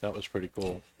cool. That was pretty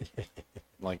cool.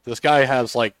 Like this guy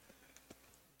has like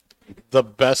the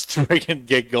best freaking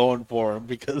gig going for him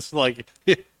because like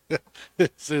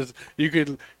you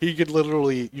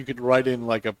could write in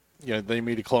like they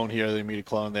meet a clone here, they meet a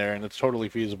clone there, and it's totally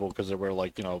feasible because there were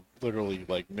like literally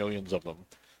like millions of them,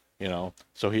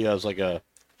 So he's like a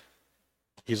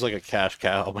cash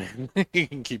cow, man. You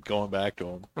can keep going back to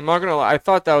him. I'm not gonna lie, I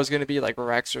thought that was gonna be like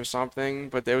Rex or something,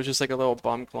 but it was just like a little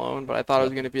bum clone. But I thought it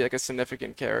was gonna be like a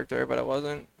significant character, but it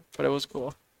wasn't. But it was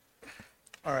cool.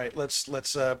 All right, let's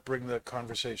bring the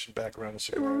conversation back around to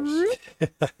cigars.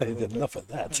 Enough of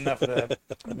that. Enough of that.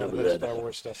 Enough of that Star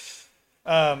Wars stuff.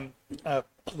 A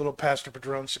little Pastor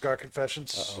Padron cigar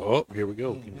confessions, Oh, here we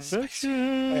go.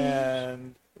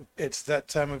 and it's that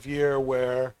time of year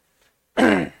where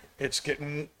it's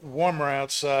getting warmer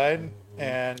outside,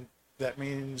 and that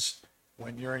means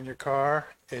when you're in your car,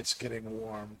 it's getting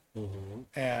warm.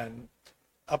 And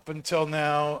up until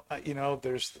now,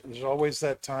 there's always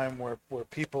that time where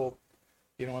people,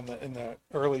 in the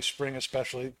early spring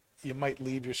especially, you might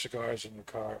leave your cigars in your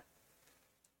car,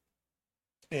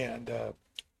 and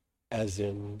As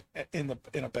in, in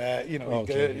a bag, you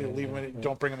Okay, leave them.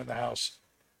 Don't bring them in the house.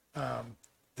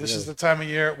 This is Yeah. the time of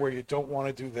year where you don't want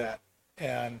to do that,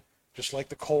 and just like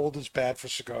the cold is bad for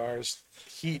cigars,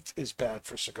 heat is bad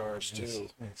for cigars too.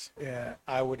 Yeah,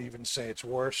 I would even say it's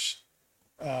worse,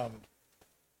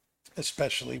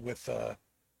 especially with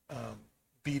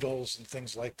beetles and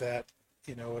things like that.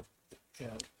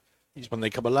 When they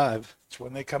come alive. It's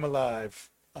when they come alive.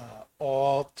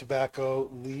 All tobacco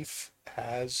leaf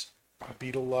has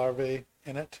beetle larvae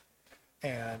in it,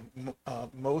 and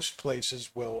most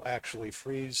places will actually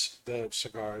freeze the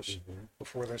cigars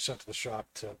before they're sent to the shop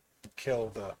to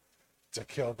kill the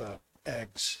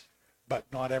eggs. But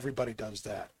not everybody does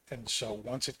that, and so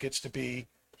once it gets to be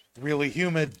really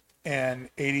humid and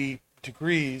 80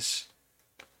 degrees,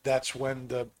 that's when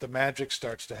the magic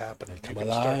starts to happen, and you come can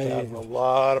start to have alive. a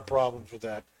lot of problems with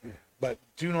that. But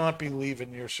do not be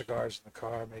leaving your cigars in the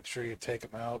car. Make sure you take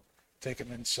them out, take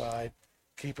them inside,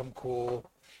 keep them cool.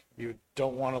 You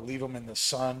don't want to leave them in the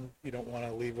sun. You don't want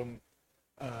to leave them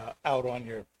out on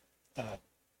your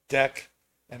deck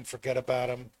and forget about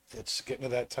them. It's getting to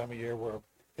that time of year where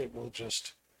it will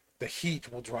just the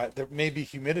heat will drive. There may be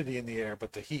humidity in the air,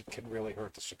 but the heat can really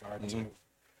hurt the cigar too.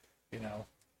 You know,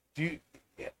 do you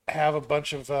have a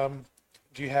bunch of?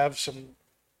 Do you have some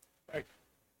like,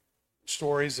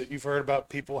 stories that you've heard about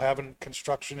people having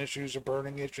construction issues or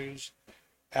burning issues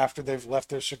after they've left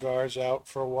their cigars out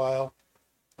for a while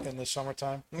in the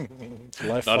summertime?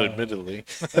 Not admittedly.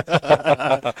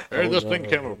 Hey, this thing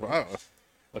came apart.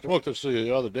 I smoked this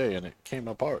the other day and it came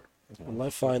apart. Well,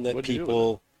 I find that What'd you do with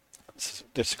people,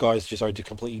 their cigars just are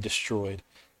completely destroyed.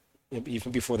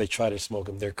 Even before they try to smoke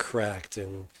them, they're cracked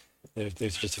and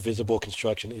there's just visible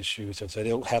construction issues. And so they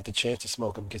don't have the chance to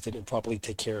smoke them because they didn't properly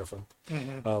take care of them.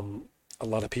 A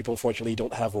lot of people, unfortunately,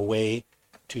 don't have a way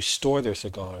to store their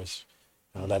cigars.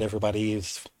 Not everybody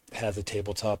has a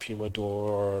tabletop humidor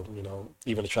or,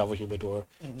 even a travel humidor.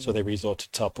 So they resort to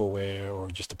Tupperware or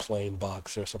just a plain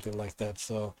box or something like that.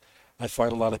 So I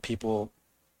find a lot of people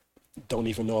don't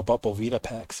even know about Boveda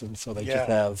packs. And so they just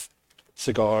have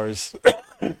cigars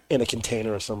in a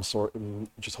container of some sort and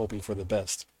just hoping for the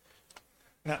best.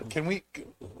 Now,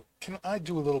 can I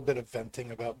do a little bit of venting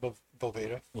about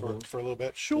Boveda for a little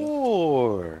bit?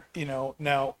 Sure.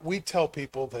 Now we tell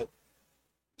people that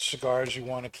cigars you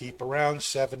want to keep around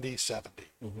 70.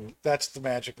 That's the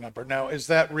magic number. Now, is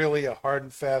that really a hard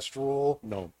and fast rule?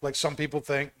 No. Like some people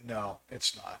think? No,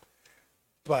 it's not.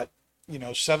 But,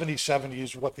 70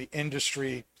 is what the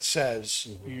industry says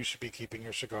you should be keeping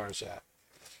your cigars at.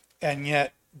 And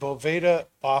yet, Boveda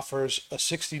offers a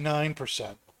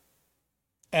 69%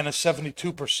 and a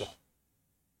 72%,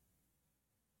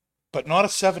 but not a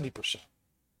 70%.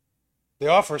 They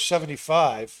offer a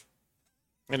 75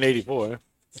 And 84.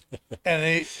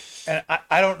 and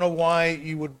I don't know why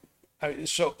you would.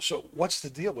 So what's the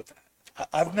deal with that?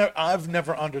 I've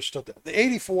never understood that. The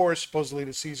 84 is supposedly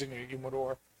to season your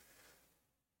humidor.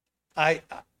 I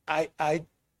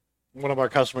One of our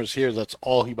customers here, that's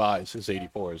all he buys is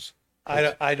 84s.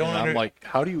 don't. And I'm like,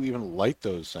 how do you even light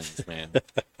those things, man?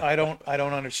 I don't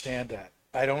understand that.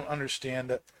 I don't understand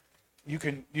that. You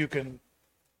can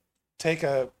take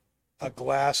a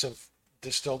glass of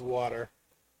distilled water,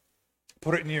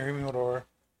 put it in your humidor,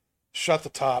 shut the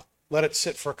top, let it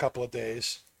sit for a couple of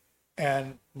days,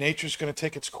 and nature's going to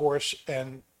take its course,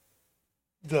 and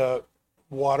the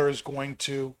water is going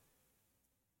to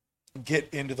get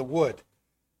into the wood.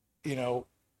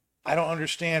 I don't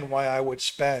understand why I would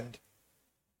spend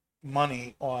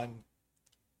money on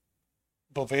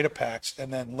Boveda packs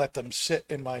and then let them sit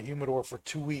in my humidor for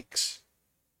 2 weeks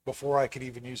before I could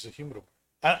even use the humidor.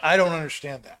 I don't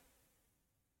understand that.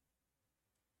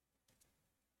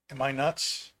 Am I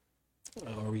nuts?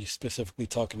 Are we specifically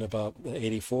talking about the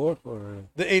 84 or?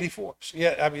 The 84s.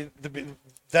 Yeah, I mean,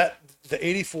 the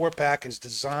 84 pack is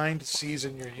designed to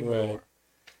season your humidor. Right.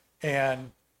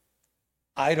 And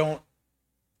I don't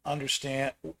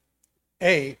understand,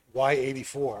 why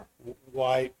 84?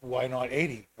 Why not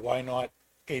 80? Why not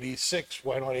 86?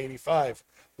 Why not 85?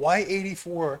 Why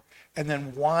 84? And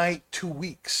then why 2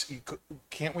 weeks?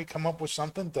 Can't we come up with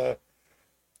something to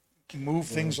move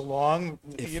things along?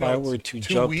 If I were to 2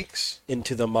 jump weeks.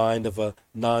 into the mind of a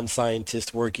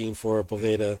non-scientist working for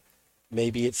Boveda,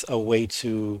 maybe it's a way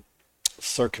to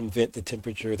circumvent the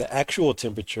temperature, the actual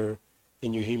temperature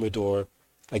in your humidor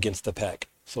against the pack.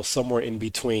 So somewhere in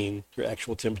between your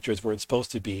actual temperature is where it's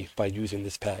supposed to be by using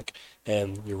this pack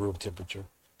and your room temperature.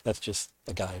 That's just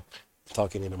a guy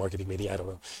talking in a marketing meeting. I don't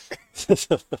know.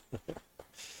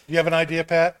 You have an idea,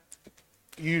 Pat?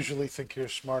 You usually think you're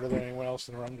smarter than anyone else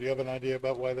in the room. Do you have an idea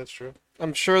about why that's true?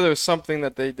 I'm sure there's something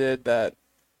that they did that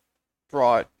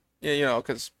brought,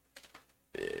 because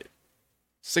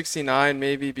 69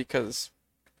 maybe because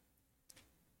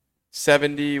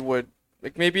 70 would,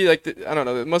 like maybe like, I don't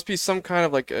know, there must be some kind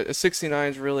of like a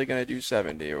 69 is really going to do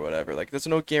 70 or whatever. Like there's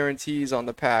no guarantees on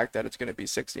the pack that it's going to be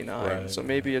 69. Right, So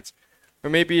maybe it's,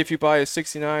 or maybe if you buy a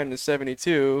 69 and a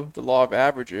 72, the law of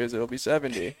averages, it'll be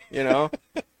 70,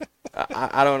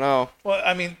 I don't know. Well,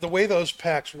 I mean, the way those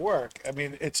packs work, I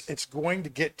mean, it's going to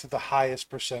get to the highest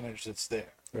percentage that's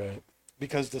there. Right.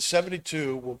 Because the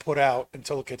 72 will put out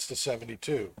until it gets to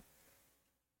 72.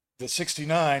 The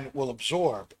 69 will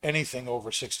absorb anything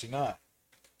over 69.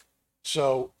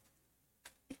 So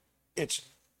it's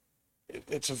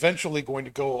eventually going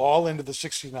to go all into the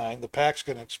 69. The pack's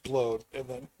going to explode, and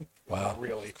then not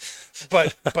really.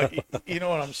 But you know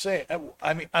what I'm saying?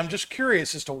 I mean, I'm just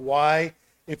curious as to why,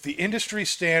 if the industry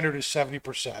standard is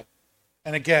 70%,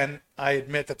 and again, I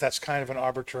admit that that's kind of an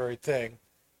arbitrary thing,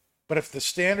 but if the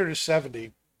standard is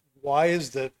 70, why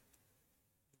is the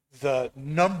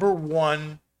number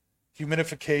one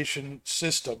humidification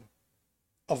system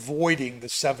avoiding the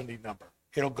 70 number?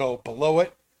 It'll go below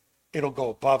it, it'll go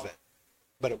above it.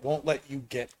 but it won't let you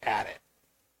get at it.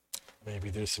 Maybe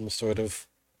there's some sort of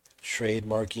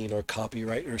trademarking or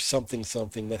copyright or something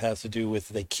that has to do with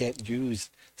they can't use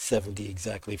 70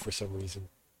 exactly for some reason.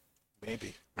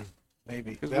 Maybe.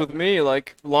 Maybe. Because That- with me,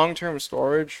 like long-term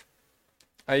storage,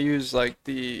 I use like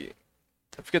I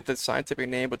forget the scientific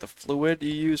name, but the fluid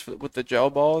you use with the gel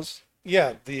balls.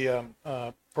 yeah, the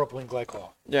propylene glycol.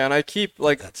 Yeah, and I keep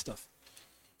like That stuff.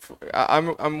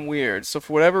 I'm weird. So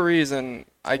for whatever reason,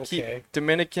 I Okay. keep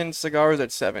Dominican cigars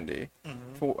at 70.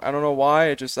 I don't know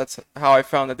why. That's how I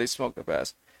found that they smoke the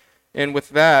best. And with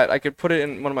that, I could put it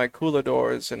in one of my cooler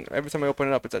doors, and every time I open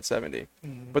it up, it's at 70.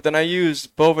 But then I use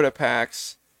Boveda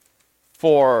packs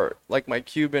for like my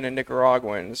Cuban and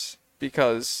Nicaraguans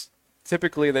because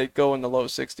typically they go in the low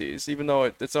 60s, even though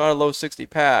it's not a low 60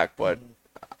 pack, but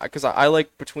because I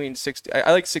like between 60,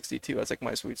 I like 62 as like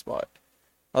my sweet spot.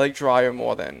 I like drier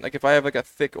more than like if I have like a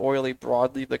thick oily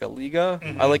broadleaf like a Liga,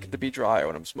 I like it to be drier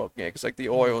when I'm smoking it because like the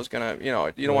oil is gonna you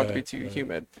don't want it to be Right, too right.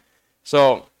 humid.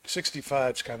 So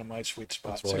 65 is kind of my sweet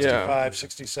spot. That's why- 65,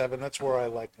 67, that's where I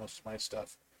like most of my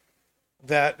stuff.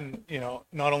 That, and,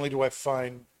 not only do I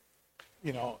find,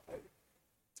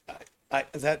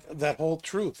 that whole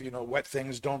truth, wet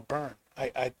things don't burn.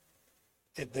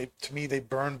 To me, they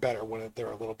burn better when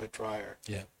they're a little bit drier.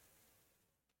 Yeah.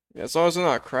 yeah, as long as they're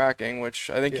not cracking, which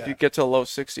I think if Yeah. you get to the low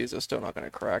 60s, they're still not gonna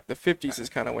crack. The 50s is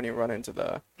kind of when you run into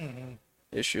the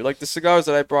issue. Like the cigars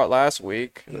that I brought last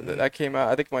week, that came out.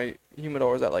 I think my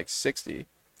humidor was at like 60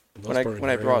 when I burn when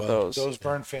I very brought well. those. Those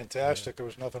burn fantastic. There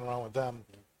was nothing wrong with them.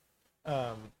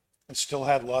 And still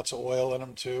had lots of oil in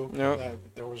them too. Yeah.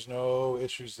 There was no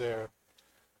issues there.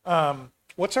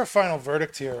 What's our final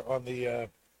verdict here on the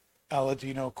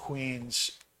Aladino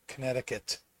Queens,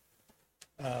 Connecticut?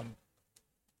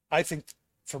 I think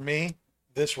for me,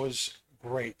 this was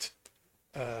great.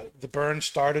 The burn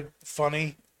started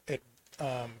funny.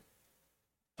 And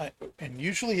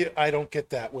usually I don't get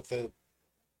that with the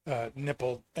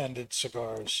nipple-ended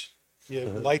cigars. You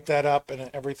light that up and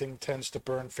everything tends to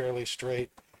burn fairly straight.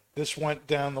 This went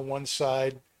down the one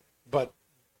side, but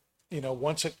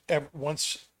once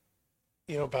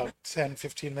about 10,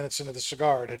 15 minutes into the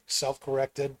cigar, it had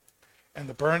self-corrected, and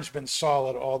the burn's been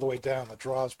solid all the way down. The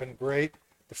draw's been great.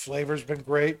 The flavor's been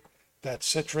great. That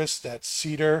citrus, that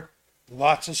cedar,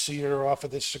 lots of cedar off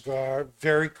of this cigar.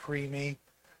 Very creamy.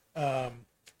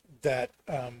 That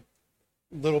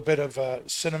little bit of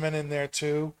cinnamon in there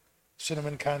too.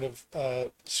 Cinnamon kind of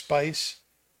spice.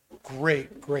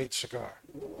 Great cigar.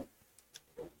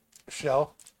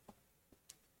 Shell?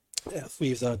 As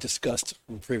we've discussed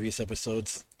in previous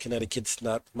episodes, Connecticut's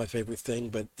not my favorite thing,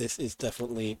 but this is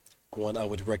definitely one I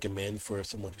would recommend for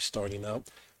someone who's starting out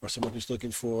or someone who's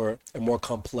looking for a more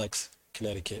complex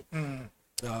Connecticut.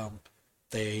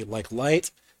 They like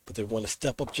light, but they want to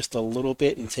step up just a little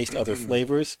bit and taste other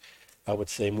flavors. I would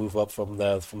say move up from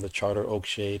the Charter Oak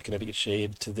Shade, Connecticut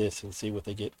Shade to this and see what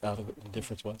they get out of it and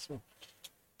difference-wise.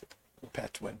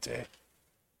 Patuente.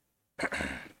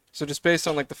 So just based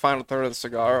on like the final third of the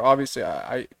cigar, obviously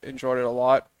I enjoyed it a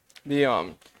lot.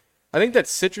 I think that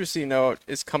citrusy note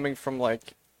is coming from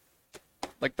like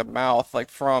the mouth, like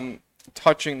from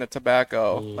touching the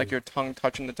tobacco, like your tongue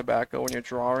touching the tobacco when you're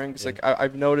drawing. 'Cause like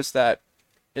I've noticed that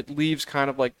it leaves kind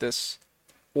of like this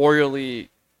oily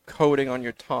coating on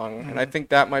your tongue, and I think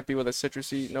that might be where the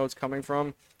citrusy note's coming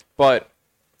from. But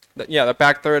the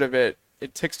back third of it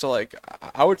ticks to like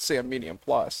I would say a medium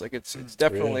plus. Like it's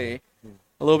definitely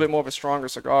a little bit more of a stronger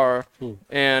cigar,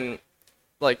 and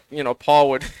like Paul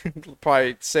would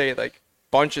probably say like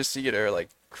bunch of cedar, like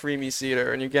creamy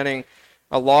cedar, and you're getting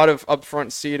a lot of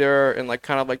upfront cedar and like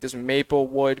kind of like this maple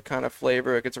wood kind of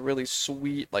flavor. It gets a really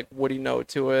sweet like woody note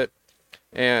to it,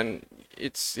 and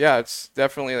it's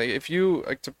definitely like if you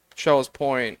like to Shell's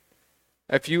point,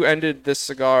 if you ended this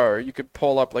cigar, you could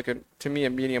pull up like to me a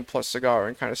medium plus cigar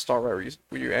and kind of start where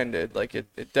you ended. Like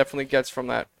it definitely gets from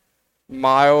that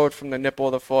mild from the nipple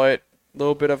of the foot, a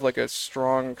little bit of like a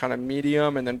strong kind of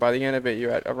medium, and then by the end of it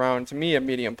you're at around to me a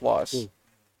medium plus.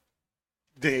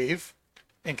 Dave,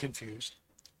 and confused.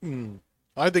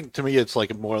 I think to me it's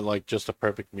like more like just a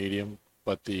perfect medium,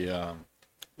 but it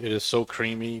is so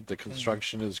creamy. The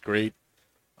construction is great.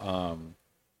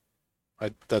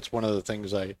 That's one of the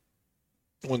things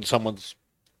when someone's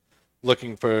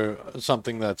looking for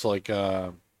something that's like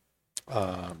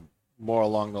more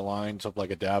along the lines of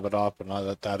like a Davidoff, and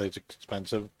not that is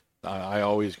expensive. I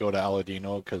always go to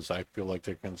Aladino because I feel like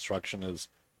their construction is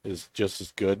just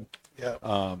as good.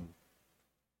 Yeah.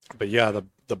 But yeah,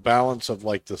 the balance of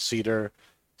like the cedar,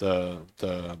 the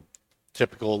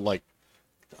typical like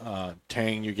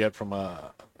tang you get from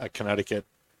a Connecticut.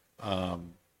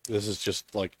 This is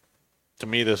just like to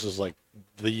me, this is like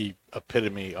the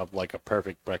epitome of like a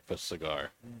perfect breakfast cigar.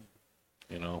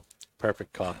 You know,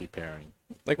 perfect coffee pairing.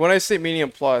 Like when I say medium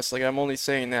plus, like I'm only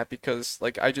saying that because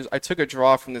like I took a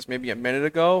draw from this maybe a minute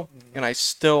ago, and I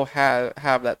still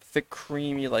have that thick,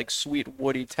 creamy, like sweet,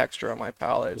 woody texture on my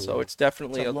palate. So it's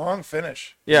definitely It's a long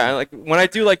finish. yeah. And like when I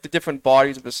do like the different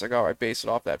bodies of the cigar, I base it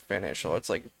off that finish. So it's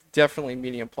like definitely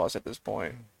medium plus at this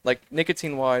point. Like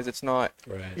nicotine wise, it's not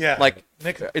Right. Yeah. like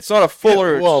Nick, it's not a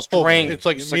fuller Well, strength it's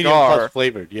like medium cigar. plus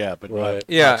flavored, yeah, but Right. not,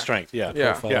 Yeah. not strength, yeah,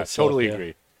 Yeah. Profile yeah, itself, totally yeah.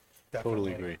 agree, definitely.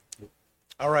 totally agree.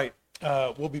 All right.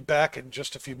 We'll be back in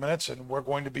just a few minutes, and we're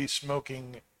going to be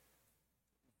smoking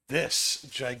this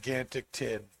gigantic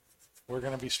tin. We're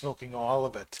going to be smoking all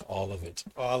of it. All of it.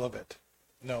 All of it.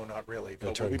 No, not really. But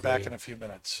we'll turn be back green. in a few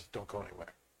minutes. Don't go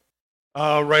anywhere.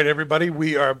 All right, everybody.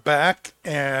 We are back,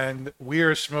 and we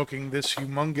are smoking this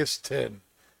humongous tin.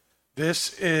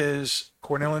 This is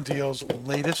Cornell and Deal's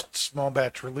latest small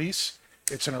batch release.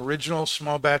 It's an original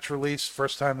small batch release,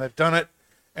 first time they've done it,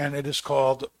 and it is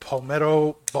called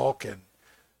Palmetto Balkan.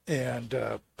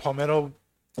 And Palmetto,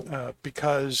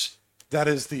 because that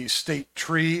is the state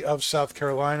tree of South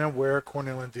Carolina where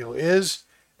Cornell and Deal is,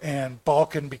 and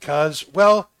Balkan because,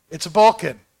 well, it's a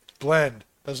Balkan blend.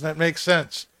 Doesn't that make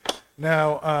sense?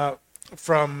 Now,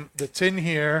 from the tin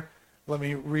here, let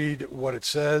me read what it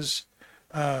says.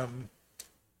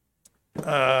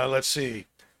 Let's see.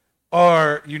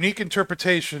 Our unique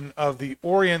interpretation of the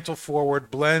Oriental forward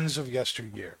blends of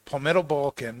yesteryear. Palmetto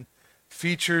Balkan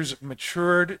features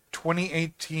matured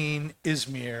 2018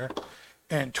 Izmir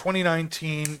and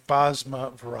 2019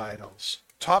 Basma varietals.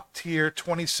 Top tier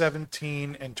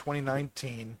 2017 and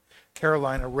 2019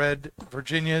 Carolina Red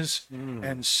Virginias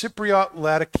and Cypriot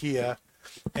Latakia,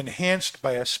 enhanced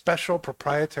by a special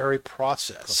proprietary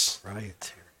process.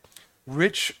 Right.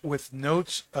 Rich with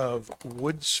notes of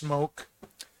wood smoke,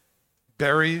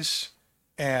 berries,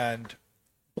 and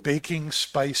baking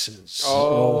spices.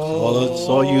 Oh, it's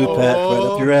all you, Pat.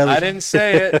 Right up your alley. I didn't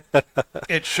say it.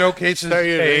 It showcases There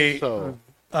you a go.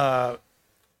 So,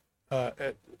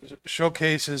 it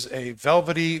showcases a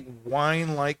velvety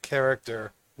wine-like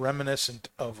character reminiscent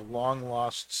of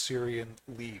long-lost Syrian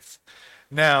leaf.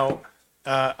 Now,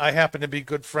 I happen to be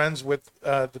good friends with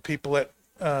the people at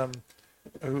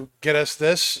who get us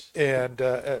this, and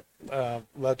at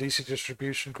Laudisi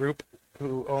Distribution Group,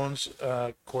 who owns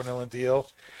Cornell and Deal,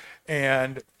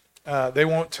 and they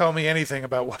won't tell me anything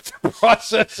about what the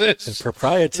process is. It's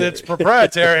proprietary. It's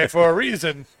proprietary for a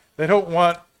reason. They don't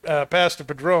want Pastor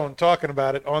Padron talking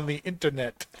about it on the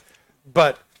internet.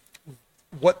 But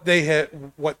what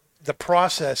the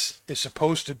process is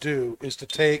supposed to do is to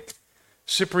take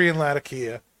Cyprian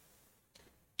Latakia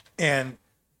and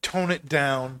tone it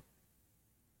down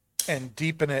and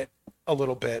deepen it a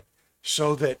little bit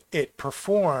so that it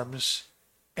performs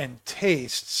and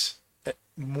tastes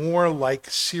more like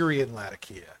Syrian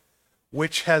Latakia,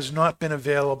 which has not been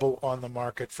available on the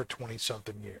market for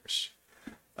 20-something years.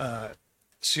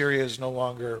 Syria is no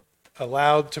longer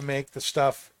allowed to make the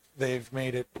stuff. They've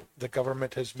made it, the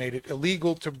government has made it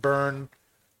illegal to burn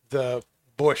the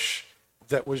bush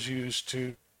that was used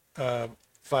to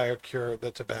fire cure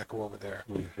the tobacco over there.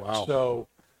 wow. So,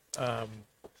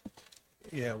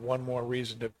 yeah, one more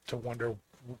reason to wonder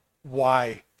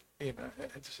why. You know,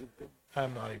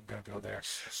 I'm not even going to go there.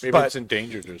 Maybe but- it's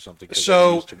endangered or something. 'Cause they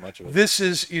So use too much of it. this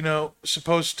is,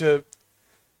 supposed to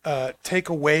take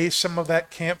away some of that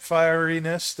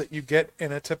campfiriness that you get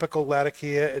in a typical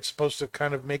Latakia. It's supposed to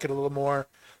kind of make it a little more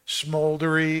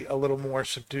smoldery, a little more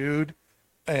subdued,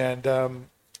 and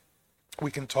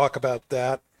we can talk about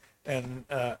that and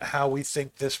how we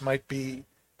think this might be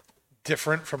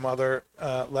different from other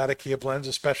Latakia blends,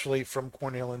 especially from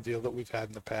Cornell and Deal that we've had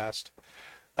in the past.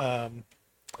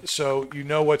 So you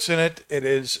know what's in it. It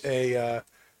is a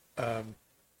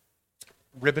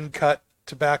ribbon cut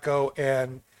tobacco,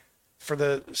 and for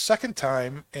the second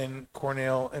time in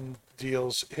Cornell and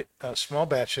Deal's small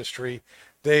batch history,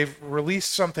 they've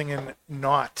released something in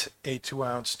not a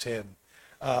 2-ounce tin.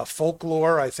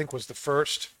 Folklore, I think, was the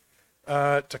first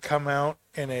to come out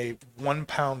in a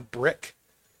 1-pound brick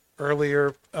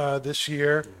earlier this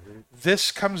year.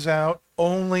 This comes out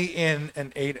only in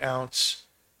an 8-ounce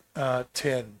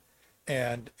tin,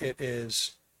 and it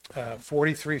is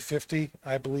 $43.50,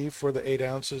 I believe, for the 8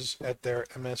 ounces at their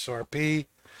MSRP,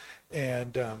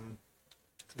 and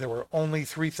there were only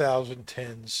 3,000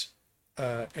 tins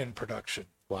in production.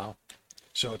 Wow.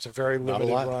 So it's a very Not a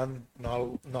limited lot. run,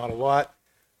 not a lot.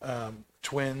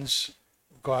 Twins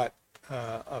got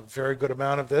a very good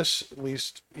amount of this. At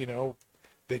least,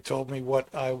 they told me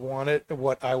what I wanted,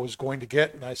 what I was going to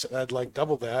get, and I said I'd like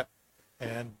double that,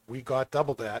 and we got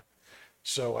double that.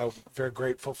 So I'm very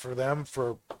grateful for them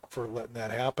for letting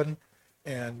that happen.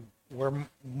 And we're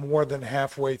more than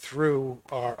halfway through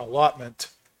our allotment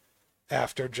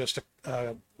after just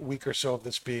a week or so of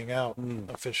this being out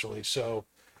officially. So,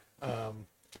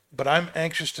 but I'm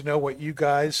anxious to know what you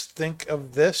guys think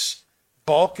of this.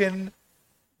 Balkan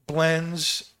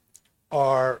blends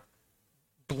are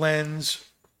blends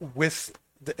with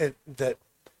that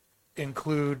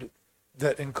include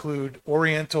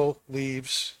Oriental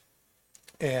leaves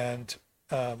and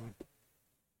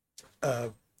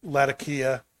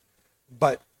Latakia,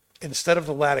 but instead of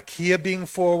the Latakia being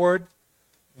forward,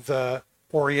 the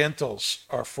Orientals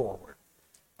are forward,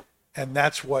 and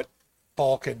that's what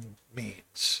Balkan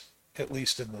means, at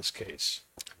least in this case.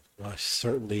 I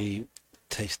certainly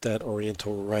taste that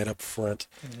Oriental right up front.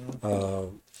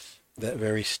 That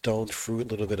very stoned fruit, a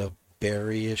little bit of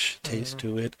berry-ish taste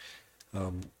to it.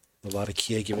 A lot of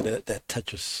Kia giving it that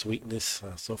touch of sweetness.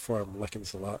 So far, I'm liking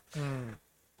this a lot.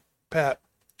 Pat,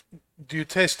 do you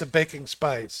taste the baking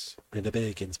spice? And the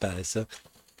bacon spice.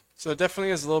 So it definitely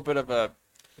has a little bit of a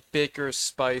baker's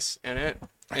spice in it.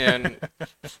 And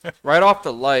right off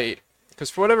the light, because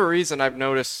for whatever reason I've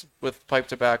noticed with pipe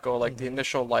tobacco, like the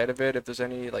initial light of it, if there's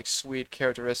any like sweet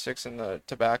characteristics in the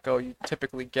tobacco, you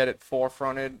typically get it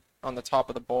forefronted on the top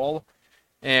of the bowl.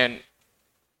 And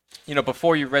you know,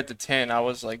 before you read the tin, I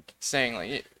was like saying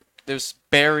like there's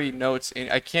berry notes in.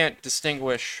 I can't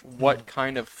distinguish what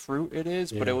kind of fruit it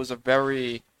is, but it was a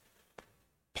very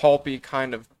pulpy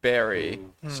kind of berry.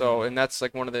 So, and that's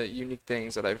like one of the unique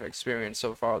things that I've experienced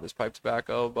so far with this pipe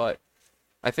tobacco. But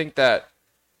I think that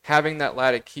having that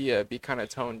Latakia be kind of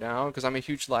toned down, because I'm a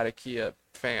huge Latakia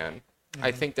fan,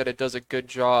 I think that it does a good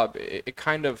job. It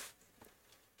kind of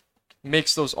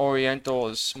makes those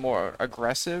Orientals more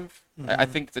aggressive. I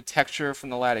think the texture from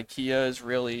the Latakia is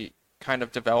really kind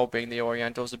of developing the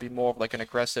Orientals to be more of like an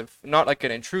aggressive, not like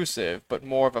an intrusive, but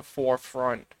more of a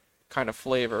forefront kind of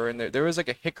flavor. And there is like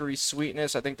a hickory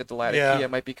sweetness. I think that the Latakia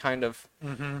might be kind of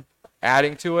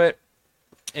adding to it.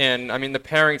 And I mean, the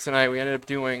pairing tonight, we ended up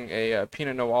doing a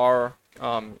Pinot Noir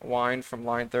wine from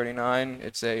Line 39.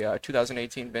 It's a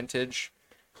 2018 vintage.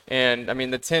 And I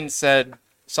mean, the tin said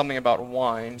something about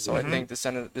wine, so I think this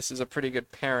is a pretty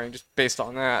good pairing just based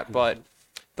on that. But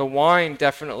the wine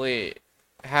definitely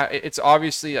it's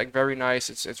obviously like very nice.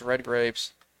 It's red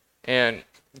grapes and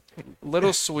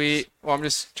little sweet. Well, I'm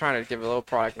just trying to give a little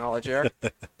product knowledge here.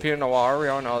 Pinot Noir, we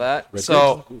all know that.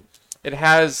 So it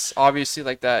has obviously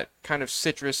like that kind of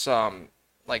citrus,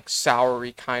 like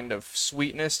soury kind of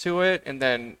sweetness to it, and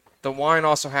then the wine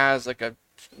also has like a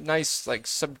nice like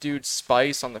subdued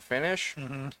spice on the finish.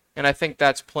 And I think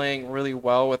that's playing really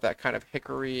well with that kind of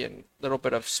hickory and little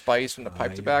bit of spice from the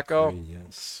pipe tobacco.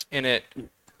 Yes. And it,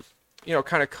 you know,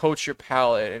 kind of coats your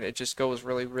palate, and it just goes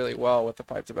really, really well with the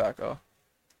pipe tobacco.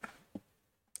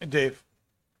 Dave?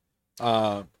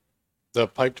 The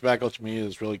pipe tobacco to me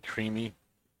is really creamy.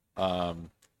 I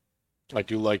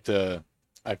do like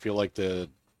I feel like the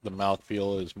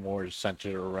mouthfeel is more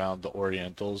centered around the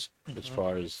Orientals as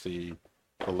far as the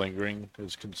lingering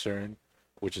is concerned,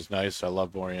 which is nice. I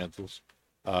love Orientals.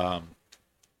 The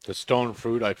stone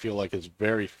fruit I feel like is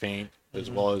very faint, as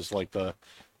well as like the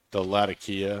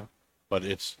Latakia, but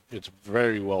it's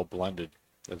very well blended.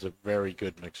 It's a very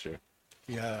good mixture.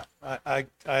 Yeah,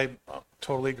 I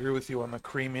totally agree with you on the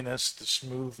creaminess, the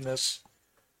smoothness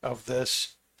of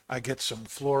this. I get some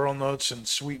floral notes and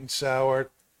sweet and sour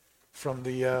from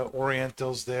the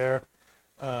Orientals there.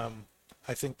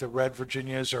 I think the red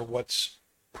Virginias are what's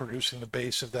producing the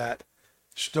base of that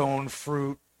stone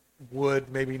fruit, wood,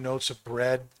 maybe notes of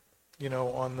bread, you know,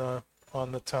 on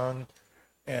the tongue.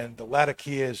 And the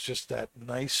Latakia is just that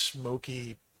nice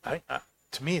smoky.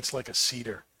 To me, it's like a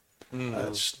cedar.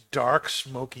 It's dark,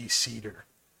 smoky cedar.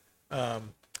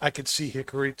 I could see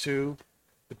hickory too,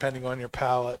 depending on your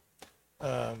palate.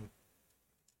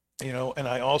 You know, and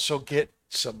I also get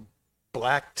some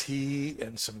black tea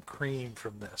and some cream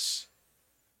from this.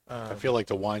 I feel like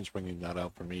the wine's bringing that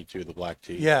out for me too. The black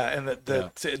tea. Yeah, and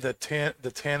the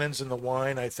tannins in the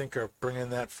wine I think are bringing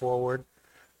that forward.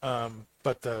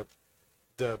 But the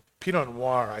Pinot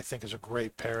Noir I think is a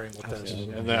great pairing with this.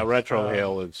 And that retro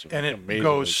ale is And it amazingly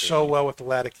goes so creamy. well with the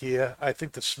Latakia. I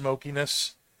think the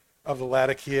smokiness of the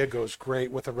Latakia goes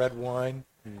great with the red wine.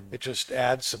 It just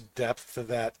adds some depth to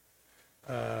that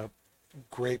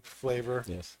grape flavor.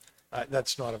 Yes.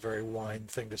 That's not a very wine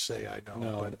thing to say, I know,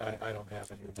 No. but I don't have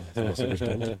any.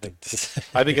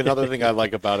 I think another thing I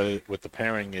like about it with the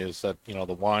pairing is that, you know,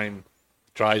 the wine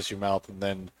dries your mouth and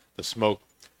then the smoke,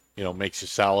 you know, makes you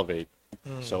salivate.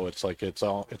 So it's like it's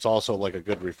also like a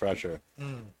good refresher.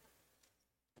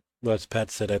 Well, as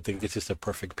Pat said, I think this is a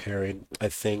perfect pairing. I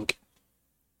think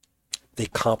they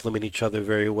complement each other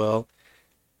very well,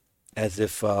 as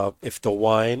if the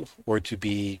wine were to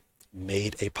be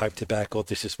made a pipe tobacco,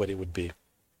 this is what it would be.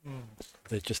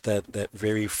 There's just that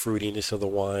very fruitiness of the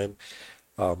wine.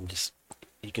 Just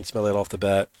you can smell it off the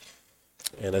bat,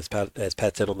 and as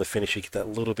Pat said on the finish, you get that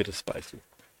little bit of spicy.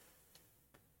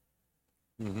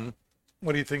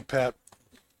 What do you think, Pat?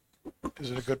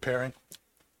 Is it a good pairing?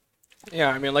 Yeah,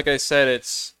 I mean, like I said,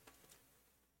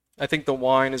 I think the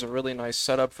wine is a really nice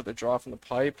setup for the draw from the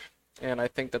pipe. And I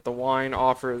think that the wine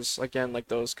offers, again, like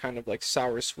those kind of like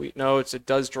sour sweet notes. It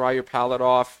does dry your palate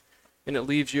off, and it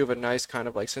leaves you with a nice kind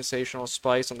of like sensational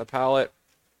spice on the palate.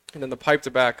 And then the pipe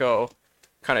tobacco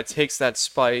kind of takes that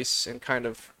spice and kind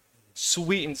of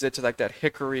sweetens it to like that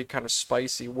hickory kind of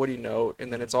spicy woody note.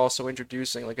 And then it's also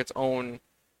introducing like its own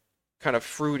kind of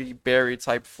fruity berry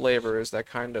type flavors that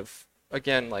kind of,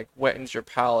 again, like wettens your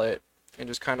palate and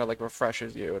just kind of like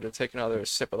refreshes you to take another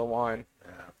sip of the wine.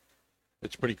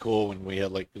 It's pretty cool when we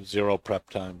had like zero prep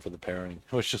time for the pairing.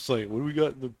 It was just like, what do we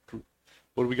got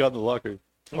in the locker?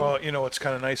 Well, you know what's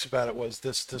kind of nice about it was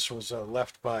this was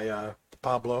left by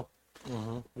Pablo.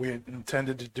 We had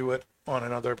intended to do it on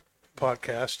another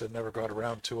podcast and never got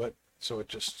around to it, so it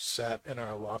just sat in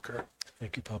our locker.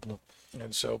 Thank you, Pablo.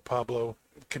 And so Pablo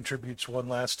contributes one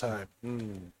last time.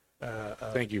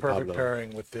 Thank you, Perfect Pablo.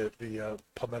 pairing with the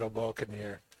Palmetto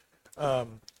Balconier.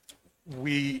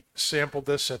 We sampled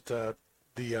this at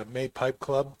the May Pipe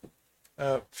Club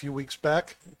a few weeks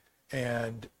back,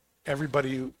 and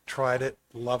everybody who tried it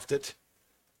loved it.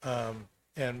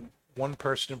 And one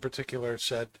person in particular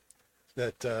said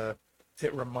that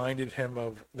it reminded him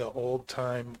of the old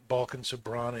time Balkan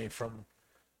Sobrani from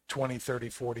 20, 30,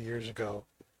 40 years ago.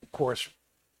 Of course,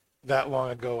 that long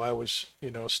ago, I was,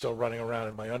 still running around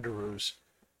in my underoos,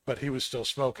 but he was still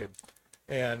smoking.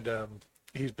 And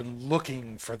he's been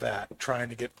looking for that, trying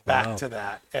to get back to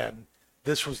that. And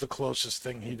this was the closest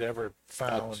thing he'd ever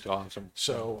found. That's awesome.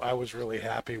 So I was really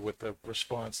happy with the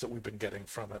response that we've been getting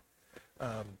from it.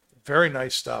 Very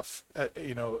nice stuff.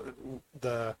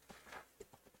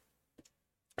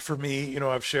 For me,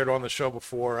 I've shared on the show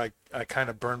before, I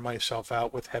kind of burned myself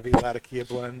out with heavy Latakia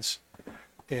blends.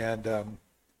 And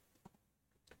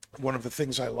one of the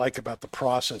things I like about the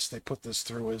process they put this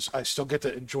through is I still get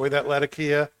to enjoy that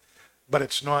Latakia, but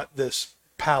it's not this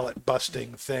palate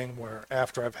busting thing where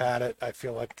after I've had it, I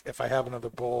feel like if I have another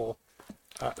bowl,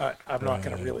 I'm not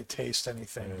going to really taste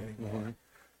anything anymore.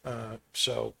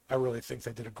 So I really think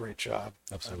they did a great job.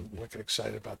 Absolutely. I'm wicked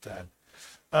excited about that.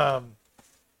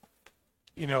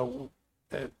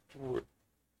 We're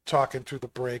talking through the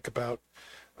break about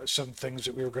some things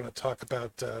that we were going to talk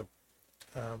about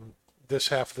this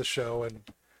half of the show, and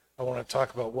I want to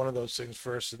talk about one of those things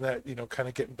first, and that, kind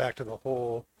of getting back to the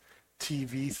whole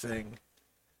TV thing,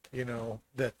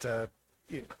 that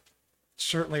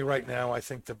certainly right now, I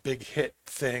think the big hit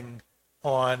thing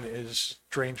on is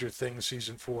Stranger Things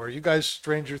season 4. You guys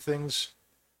Stranger Things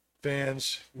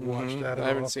fans? You watched that at I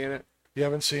haven't all? seen it. You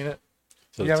haven't seen it?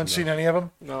 So You haven't seen any of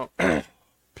them? No.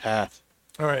 Pat.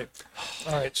 All right.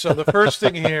 So the first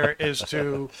thing here is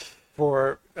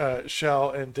for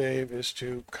Shell and Dave is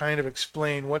to kind of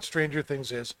explain what Stranger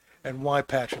Things is and why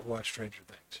Pat should watch Stranger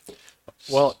Things.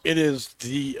 Well, it is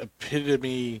the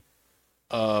epitome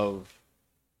of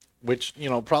which,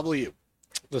 probably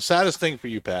the saddest thing for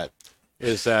you, Pat,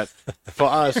 is that for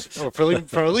us, or for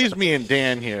at least me and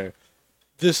Dan here,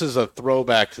 this is a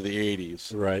throwback to the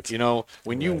 80s. Right.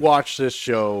 When you watch this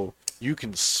show, you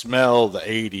can smell the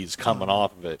 80s coming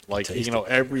off of it. Like, Taste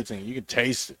everything. You can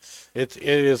taste it. It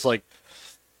is like,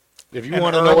 if you And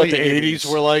want to know what early the 80s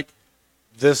 80s were like,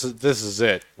 this is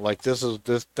it. Like,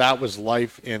 that was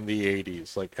life in the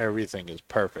 80s. Like, everything is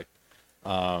perfect.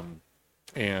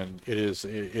 And it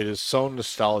is so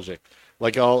nostalgic.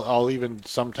 Like, I'll even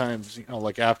sometimes,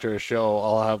 like after a show,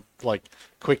 I'll have like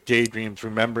quick daydreams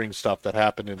remembering stuff that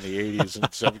happened in the 80s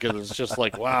and stuff, because it's just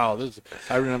like, wow,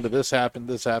 I remember this happened,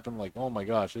 like, oh my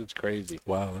gosh, it's crazy.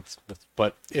 Wow, that's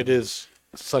But it is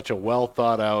such a well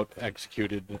thought out,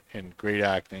 executed, and great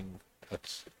acting.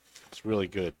 It's really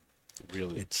good.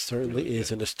 it certainly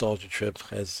is a nostalgia trip,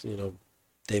 as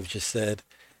Dave just said.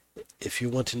 If you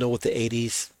want to know what the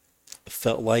 80s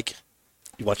felt like,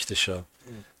 you watch the show.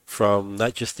 From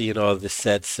not just the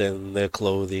sets and the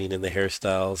clothing and the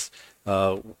hairstyles.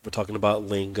 We're talking about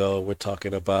lingo. We're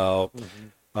talking about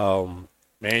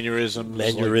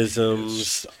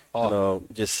Mannerisms.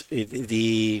 just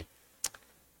the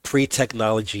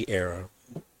pre-technology era.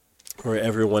 where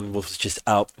everyone was just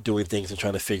out doing things and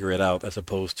trying to figure it out, as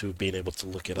opposed to being able to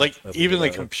look it Like up. even the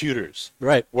computers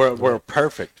right. were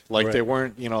perfect. Like they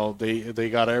Right. weren't, they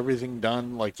got everything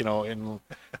done. Like in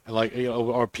like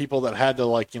or people that had to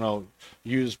like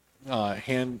use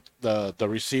hand the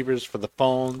receivers for the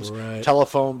phones, Right.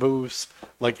 telephone booths.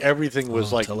 Like everything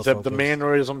was Oh, like telephone the booths.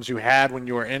 mannerisms you had when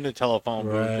you were in the telephone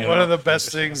booth. Right. One of the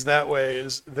best things that way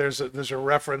is there's a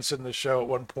reference in the show at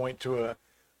one point to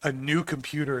a new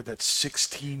computer that's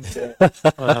 16-bit,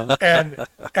 and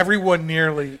everyone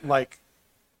nearly like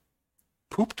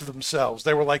pooped themselves.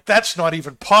 They were like, "That's not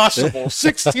even possible.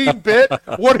 16-bit?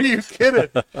 What are you kidding?"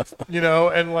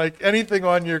 And like anything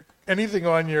on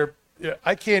your, yeah,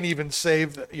 I can't even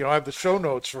save. I have the show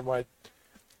notes for my,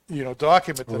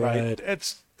 document tonight.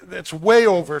 Right. It's way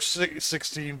over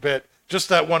 16-bit. Just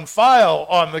that one file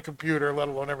on the computer, let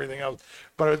alone everything else.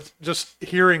 But just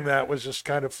hearing that was just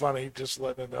kind of funny, just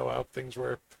letting them know how things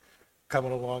were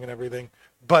coming along and everything.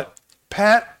 But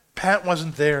Pat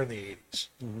wasn't there in the 80s.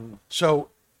 So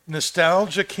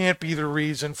nostalgia can't be the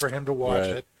reason for him to watch Right.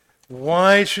 it.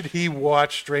 Why should he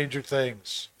watch Stranger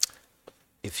Things?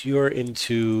 If you're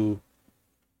into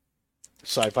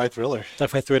Sci-fi thriller.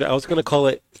 sci-fi thriller, I was going to call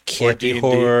it campy D&D.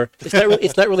 horror.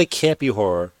 It's not really campy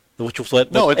horror, which was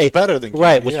what. No, it's better than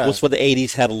right. campy, Which yeah. was what the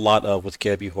 '80s had a lot of, was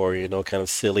campy horror. Kind of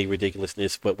silly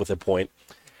ridiculousness, but with a point.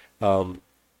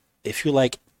 If you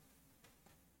like,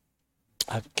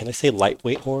 can I say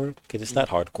lightweight horror? Because it's not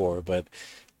hardcore, but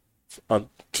on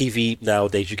TV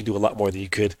nowadays you can do a lot more than you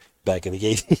could back in the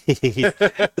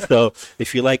 '80s. So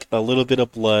if you like a little bit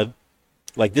of blood,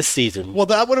 like this season. Well,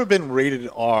 that would have been rated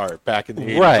R back in the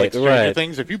 80s. Right, like Stranger right.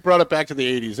 Things. If you brought it back to the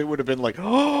 80s, it would have been like,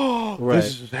 oh, Right.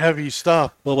 this is heavy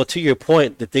stuff. Well, to your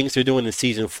point, the things they're doing in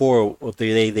season 4, if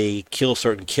they kill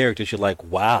certain characters, you're like,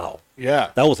 wow, Yeah.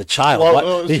 that was a child.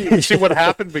 Well, What- see what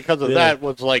happened because of Yeah. that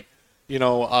was like,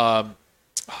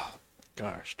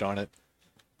 gosh darn it,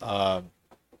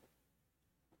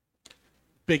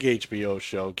 big HBO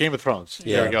show, Game of Thrones.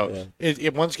 There we Yeah, go.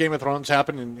 It once Game of Thrones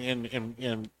happened,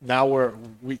 and now we're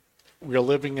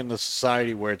living in a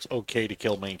society where it's okay to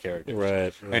kill main characters,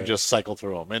 Right, and just cycle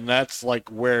through them, and that's like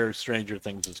where Stranger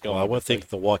Things is going. Well, I would It's think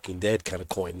The Walking Dead kind of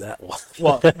coined that one.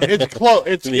 like- well, it's close.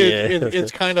 It's Yeah.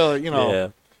 it's kind of Yeah.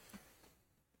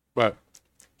 but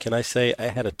Can I say I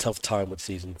had a tough time with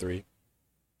season 3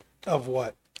 Of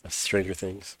what? of Stranger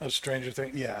Things, Of Stranger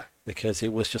Things? Yeah. because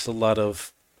it was just a lot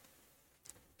of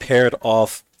paired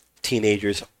off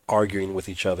teenagers arguing with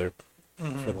each other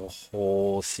for the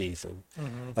whole season.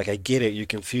 Like, I get it, you're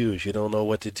confused, you don't know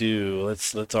what to do.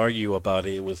 Let's argue about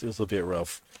it. It was a bit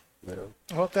rough. Yeah.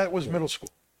 Well, that was middle school.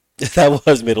 That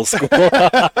was middle school.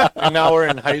 and now we're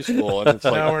in high school, and it's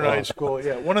like Now we're in high school.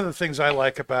 Yeah. One of the things I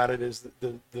like about it is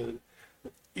the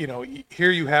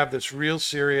here you have this real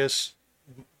serious,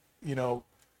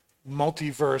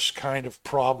 multiverse kind of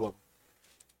problem.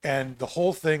 And the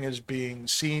whole thing is being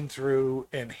seen through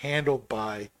and handled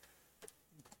by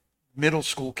middle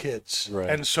school kids. Right.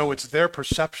 And so it's their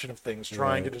perception of things,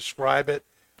 trying to describe it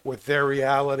with their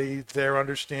reality, their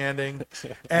understanding.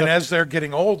 And as they're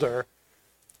getting older,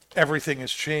 everything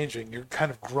is changing. You're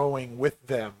kind of growing with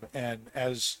them. And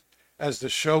as the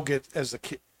show as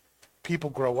the people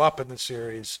grow up in the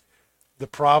series, the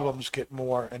problems get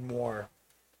more and more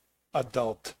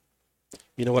adult.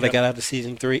 You know what I Yep. got out of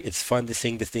season 3? It's fun to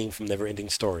sing the theme from Neverending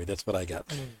Story. That's what I got.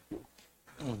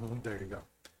 There you go.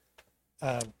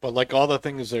 But like all the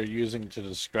things they're using to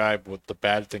describe what the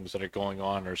bad things that are going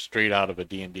on are straight out of a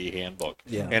D&D handbook.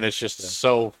 Yeah. And it's just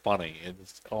so funny.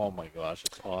 It's oh my gosh,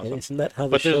 it's And awesome. isn't that how the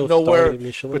But show there's nowhere started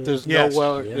initially? but there's Yes.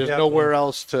 nowhere Yeah. there's Yep. nowhere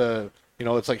else to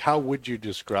it's like how would you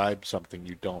describe something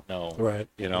you don't know? Right.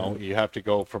 You have to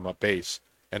go from a base.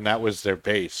 And that was their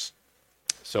base.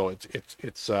 So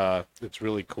it's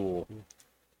really cool.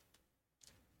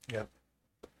 Yeah.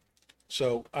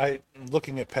 So I'm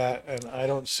looking at Pat, and I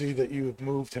don't see that you have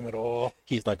moved him at all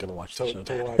He's not going to watch the to, show.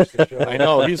 to watch the show. I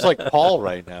know, he's like Paul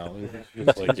right now. He's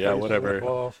just like, yeah, He's whatever.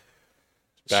 Paul.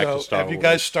 Back So to Star have you Wars.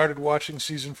 guys started watching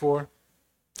season 4?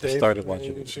 I Dave, started have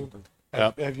watching you it. seen-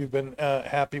 Yep. Have you been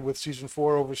happy with season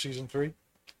 4 over season 3?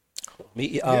 Me,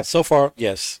 Yeah. So far,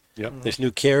 yes. Yep. There's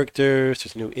new characters.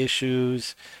 There's new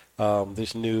issues.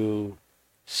 There's new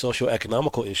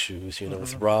socio-economical issues,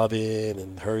 with Robin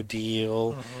and her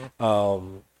deal.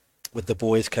 With the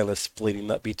boys kind of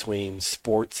splitting up between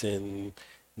sports and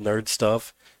nerd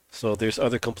stuff. So there's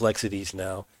other complexities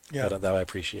now Yeah. that I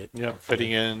appreciate. Yeah,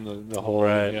 fitting in the whole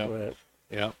Right, yeah, right.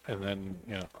 yeah, and then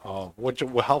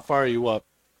how far are you up?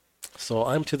 So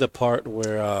I'm to the part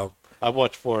where I've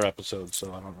watched 4 episodes,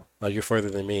 so I don't know. you're further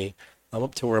than me. I'm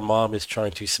up to where mom is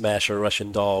trying to smash a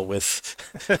Russian doll with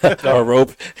a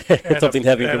rope and something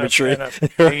heavy from a tree.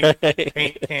 And a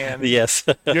paint can. Yes.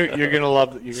 You're gonna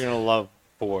love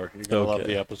 4. You're gonna love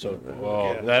Okay. the episode.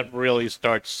 Oh, Yeah. that really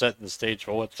starts setting the stage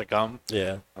for what's to come.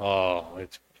 Yeah. Oh,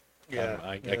 it's Yeah,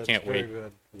 I it's can't very wait.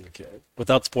 good. Okay.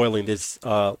 Without spoiling, does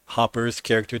Hopper's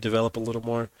character develop a little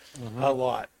more? A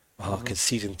lot. Oh, because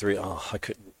season 3, I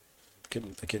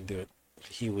couldn't do it.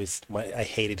 I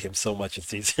hated him so much in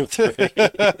season 3.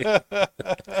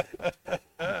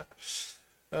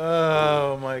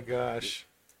 Oh my gosh.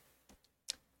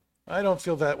 I don't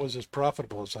feel that was as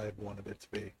profitable as I had wanted it to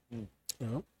be.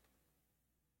 No.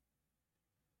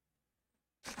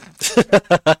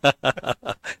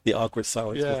 The awkward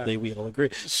silence. Yeah. We all agree.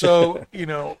 So,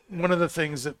 one of the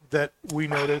things that we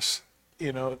notice,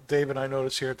 Dave and I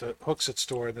notice here at the Hooksett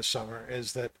store in the summer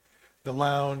is that the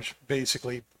lounge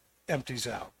basically empties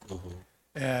out.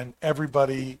 And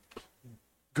everybody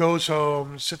goes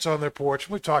home, sits on their porch.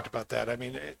 We've talked about that. I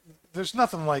mean, there's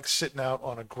nothing like sitting out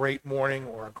on a great morning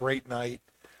or a great night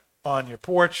on your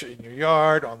porch, in your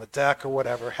yard, on the deck or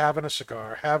whatever, having a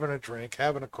cigar, having a drink,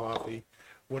 having a coffee,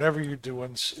 whatever you're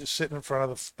doing, sitting in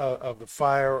front of the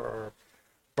fire or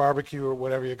barbecue or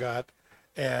whatever you got.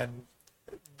 And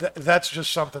that's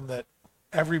just something that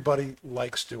everybody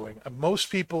likes doing. Most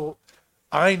people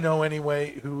I know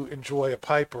anyway who enjoy a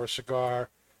pipe or a cigar,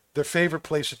 their favorite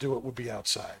place to do it would be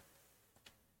outside.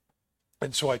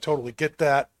 And so I totally get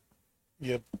that.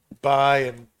 You buy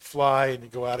and fly and you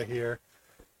go out of here.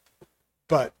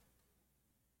 But,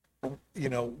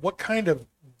 what kind of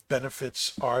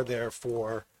benefits are there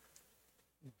for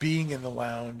being in the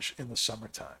lounge in the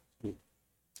summertime?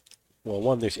 Well,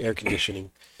 one, there's air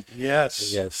conditioning.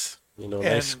 Yes. Yes. And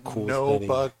Nice, cool no setting.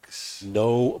 bugs.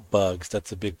 No bugs.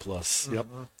 That's a big plus. Yep.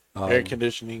 Um, Air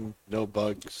conditioning, no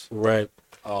bugs. Right.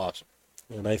 Awesome.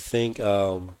 And I think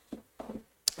a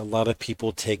lot of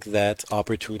people take that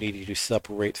opportunity to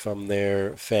separate from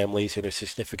their families and their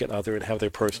significant other and have their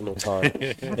personal time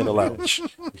in the lounge.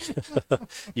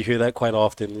 You hear that quite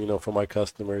often, from our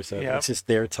customers. That Yep. It's just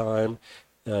their time,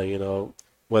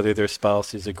 whether their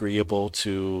spouse is agreeable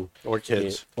to Or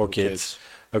kids. or Kids. kids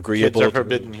agreeable. Kids are to-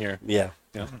 forbidden here. Yeah.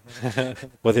 Yeah.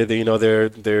 Whether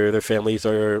their families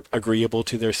are agreeable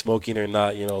to their smoking or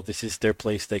not, this is their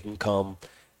place. They can come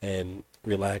and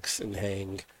relax and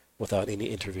hang without any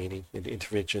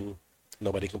intervention,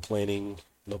 nobody complaining,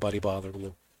 nobody bothering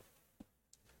them.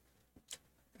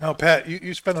 Now, Pat,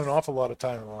 you spend an awful lot of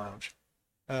time in the lounge.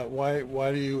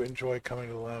 Why do you enjoy coming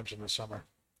to the lounge in the summer?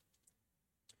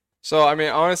 So, I mean,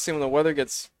 honestly, when the weather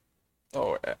gets,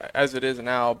 as it is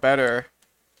now, better,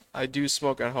 I do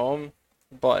smoke at home.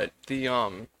 But the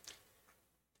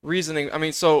reasoning, I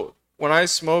mean, so when I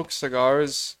smoke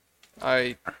cigars,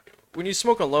 when you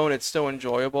smoke alone, it's still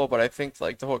enjoyable. But I think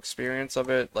like the whole experience of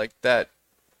it, like that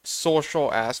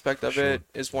social aspect of it,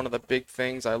 is one of the big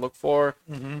things I look for.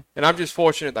 Mm-hmm. And I'm just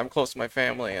fortunate that I'm close to my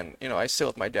family, and I sit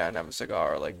with my dad and have a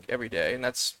cigar like every day, and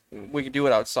we can do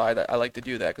it outside. I like to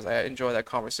do that because I enjoy that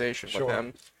conversation Sure. with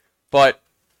him. But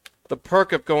the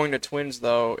perk of going to Twins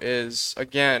though is,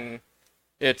 again,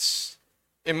 it's,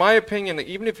 in my opinion, like,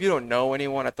 even if you don't know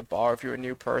anyone at the bar, if you're a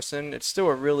new person, it's still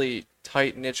a really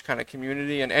tight niche kind of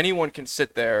community, and anyone can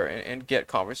sit there and get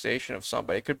conversation of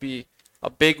somebody. It could be a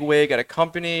big wig at a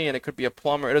company, and it could be a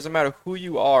plumber. It doesn't matter who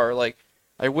you are. Like,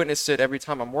 I witness it every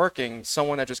time I'm working.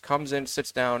 Someone that just comes in,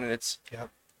 sits down, and it's Yep.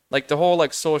 like the whole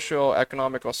like social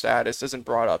economical status isn't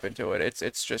brought up into it.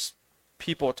 It's just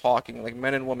people talking, like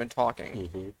men and women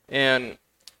talking. And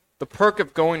the perk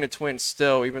of going to Twins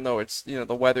still, even though it's, the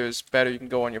weather's better, you can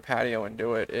go on your patio and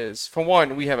do it, is, for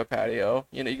one, we have a patio.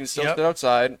 You can still Yep. sit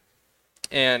outside,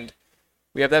 and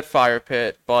we have that fire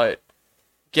pit, but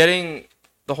getting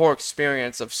the whole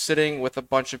experience of sitting with a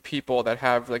bunch of people that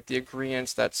have like the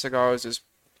agreements that cigars is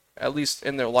at least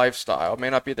in their lifestyle. It may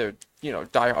not be their,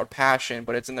 diehard passion,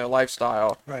 but it's in their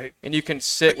lifestyle. Right. And you can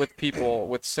sit with people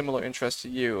with similar interests to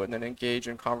you and then engage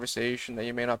in conversation that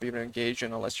you may not be able to engage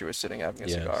in unless you were sitting having a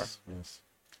cigar. Yes.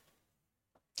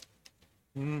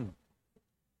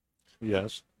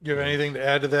 Yes. You have anything to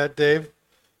add to that, Dave?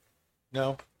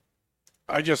 No.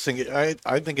 I just think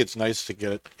I think it's nice to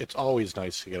get. It's always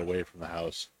nice to get away from the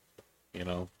house,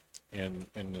 and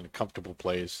in a comfortable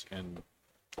place. And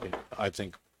I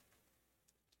think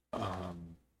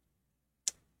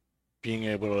being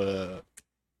able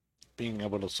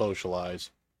to socialize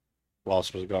while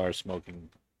cigar smoking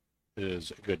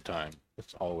is a good time.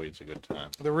 It's always a good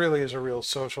time. There really is a real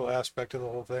social aspect to the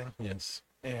whole thing. Yes.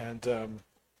 And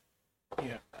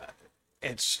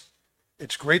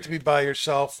it's great to be by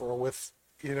yourself or with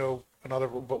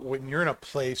but when you're in a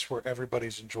place where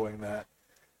everybody's enjoying that,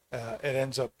 it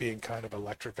ends up being kind of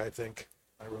electric, I think.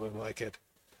 I really like it.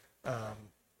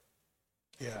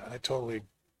 Yeah, I totally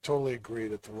agree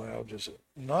that the lounge is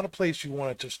not a place you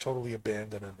want to just totally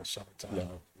abandon in the summertime.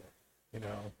 No.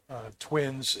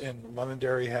 Twins in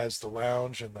Londonderry has the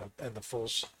lounge and the full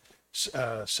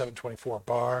 724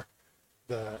 bar,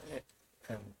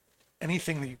 and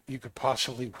anything that you could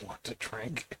possibly want to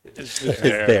drink is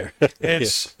there. It's there.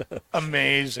 It's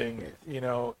amazing.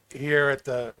 Here at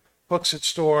the Hooksett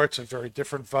store, it's a very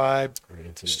different vibe.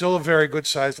 Still a very good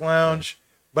sized lounge,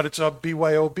 but it's a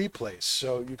BYOB place.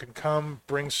 So you can come,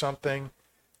 bring something,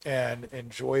 and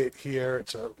enjoy it here.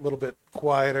 It's a little bit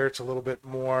quieter. It's a little bit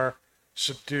more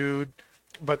subdued.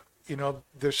 But,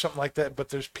 there's something like that. But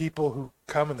there's people who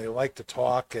come and they like to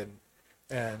talk and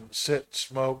sit,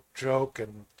 smoke, joke.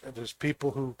 And there's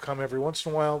people who come every once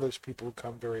in a while. There's people who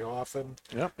come very often.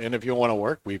 Yeah, and if you want to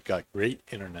work, we've got great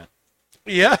internet.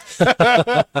 Yeah,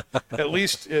 at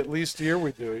least here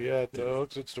we do. Yeah, at the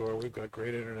Hooksett store, we've got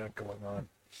great internet going on.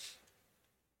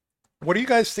 What are you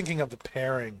guys thinking of the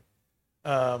pairing?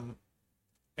 Are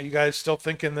you guys still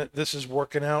thinking that this is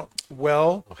working out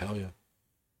well? Oh, hell yeah.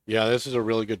 Yeah, this is a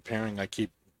really good pairing.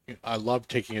 I love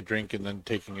taking a drink and then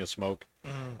taking a smoke.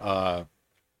 The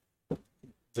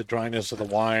dryness of the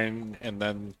wine and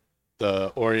then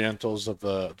the orientals of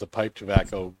the pipe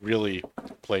tobacco really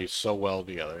play so well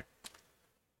together.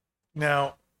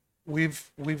 Now, we've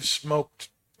smoked.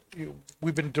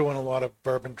 We've been doing a lot of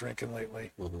bourbon drinking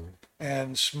lately,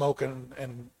 and smoking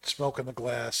the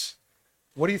glass.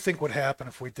 What do you think would happen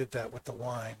if we did that with the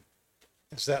wine?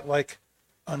 Is that like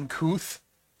uncouth?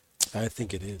 I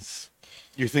think it is.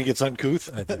 You think it's uncouth?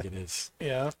 I think it is.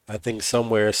 Yeah. I think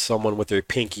somewhere someone with their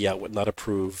pinky out would not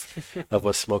approve of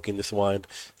us smoking this wine.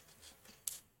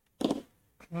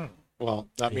 Well,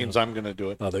 that means I'm going to do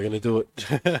it. Oh, they're going to do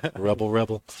it.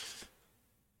 Rebel.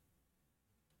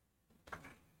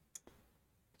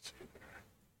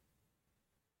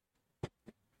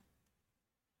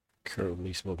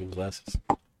 Currently smoking glasses.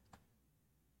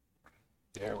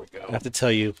 There we I go. have to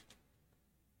tell you,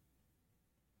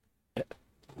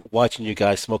 watching you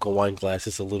guys smoke a wine glass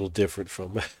is a little different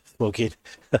from smoking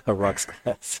a rocks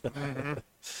glass.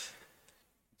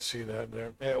 See that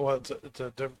there? Yeah, well, it's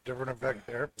a different effect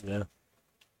there. Yeah.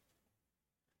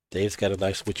 Dave's got a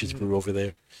nice witch's brew over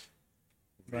there.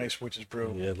 Nice witch's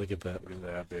brew. Yeah, look at that. Look at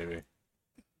that, baby.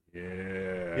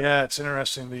 Yeah. Yeah, it's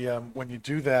interesting. When you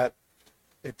do that,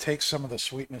 it takes some of the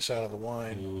sweetness out of the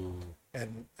wine,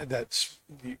 and that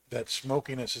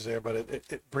smokiness is there, but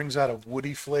it brings out a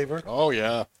woody flavor. Oh,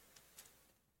 yeah.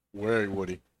 Very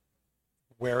woody.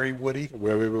 Very woody.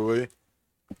 Very woody.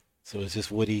 So is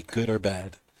this woody good or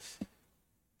bad?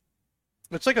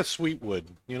 It's like a sweet wood,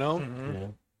 Mm-hmm. Yeah.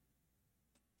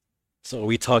 So are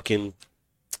we talking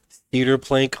cedar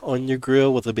plank on your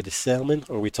grill with a bit of salmon,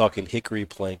 or are we talking hickory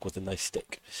plank with a nice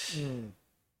steak?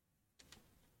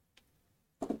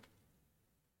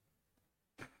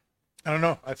 I don't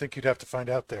know. I think you'd have to find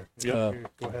out there. Yeah.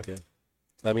 Go ahead. Okay.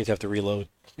 That means you have to reload.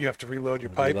 You have to reload your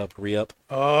pipe. Re-up.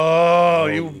 Oh,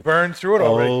 you burned through it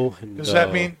already. Oh, Does no.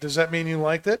 that mean you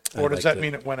liked it, or does liked that it.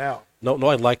 mean it went out? No,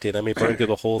 I liked it. I mean, burned through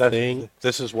the whole thing.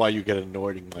 This is why you get a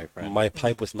Nording, my friend. My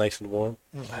pipe was nice and warm.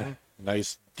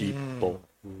 Nice, deep bowl.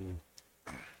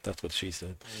 That's what she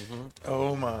said.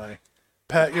 Oh my,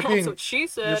 Pat, you're That's being what she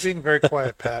said. very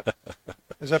quiet, Pat.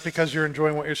 Is that because you're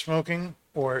enjoying what you're smoking,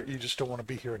 or you just don't want to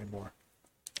be here anymore?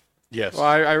 Yes. Well,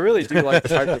 I really do like the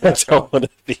pipe I tobacco. don't want to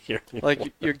be here.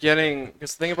 Like you're getting,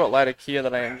 because the thing about Latakia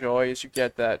that I enjoy is you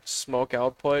get that smoke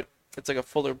output. It's like a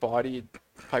fuller bodied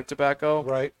pipe tobacco,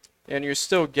 Right. and you're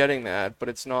still getting that, but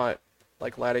it's not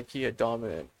like Latakia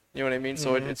dominant. You know what I mean?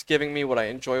 So it's giving me what I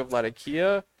enjoy of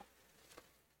Latakia,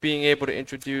 being able to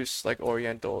introduce like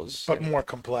Orientals. But and- more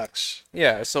complex.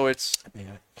 yeah, so it's Yeah.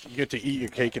 You get to eat your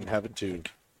cake and have it too.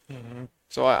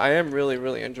 so I am really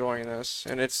really enjoying this,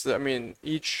 and I mean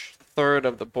each third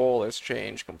of the bowl has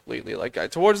changed completely. Like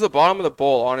towards the bottom of the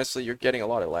bowl, honestly, you're getting a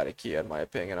lot of Latakia in my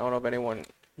opinion. I don't know if anyone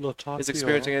is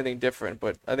experiencing anything different,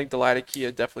 but I think the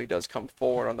Latakia definitely does come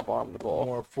forward on the bottom of the bowl.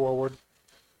 More forward.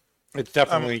 It's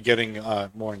definitely getting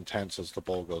more intense as the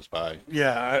bowl goes by.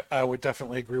 Yeah, I would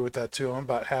definitely agree with that too. I'm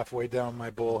about halfway down my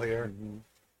bowl here,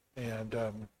 and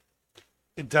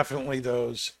it definitely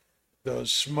those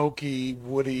smoky,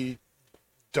 woody,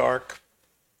 dark,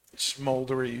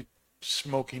 smoldery,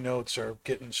 smoky notes are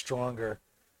getting stronger.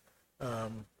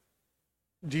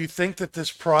 Do you think that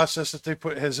this process that they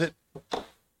put has it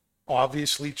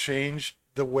obviously changed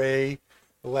the way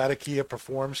the Latakia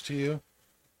performs to you?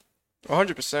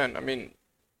 100%. I mean,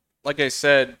 like I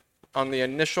said, on the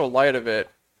initial light of it,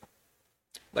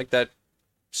 like that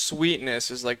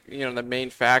sweetness is like, the main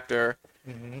factor.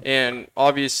 And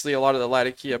obviously a lot of the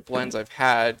Latakia blends I've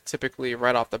had, typically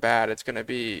right off the bat, it's going to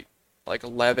be like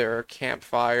leather,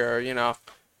 campfire,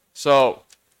 So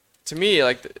to me,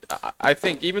 like, I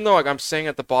think even though like I'm saying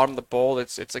at the bottom of the bowl,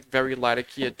 it's like very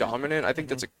Latakia dominant, I think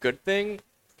that's a good thing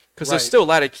because there's Right. still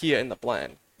Latakia in the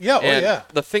blend. Yeah, And yeah.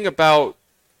 the thing about,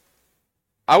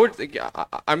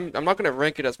 I'm not going to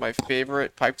rank it as my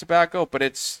favorite pipe tobacco, but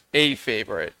it's a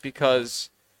favorite because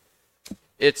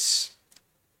it's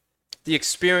the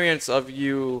experience of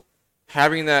you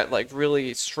having that like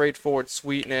really straightforward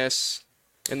sweetness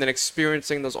and then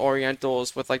experiencing those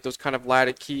orientals with like those kind of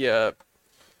Latakia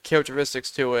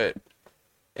characteristics to it.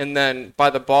 And then by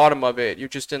the bottom of it, you're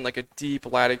just in like a deep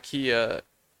Latakia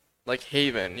like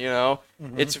haven,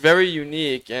 It's very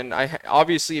unique, and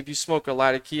obviously if you smoke a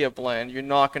Latakia blend, you're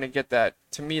not going to get that,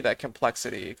 to me, that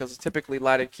complexity, because typically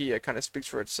Latakia kind of speaks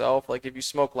for itself. Like if you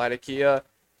smoke Latakia,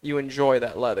 you enjoy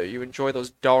that leather, you enjoy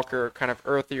those darker kind of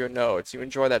earthier notes, you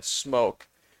enjoy that smoke.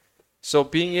 So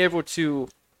being able to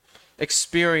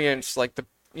experience like the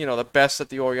best that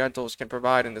the Orientals can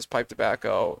provide in this pipe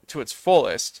tobacco to its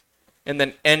fullest, and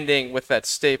then ending with that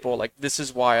staple, like this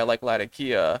is why I like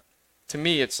Latakia. To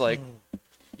me, it's like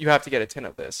you have to get a tin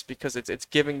of this because it's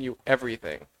giving you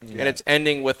everything, and it's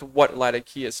ending with what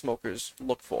Latakia smokers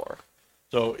look for.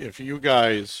 So if you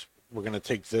guys were going to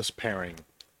take this pairing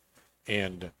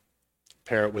and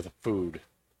pair it with a food,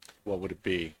 what would it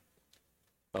be?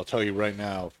 I'll tell you right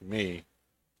now, for me, it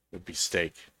would be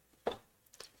steak.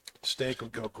 Steak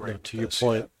would go great. To with your this,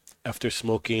 point, after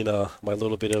smoking my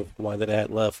little bit of wine that I had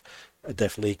left, I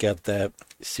definitely got that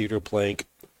cedar plank,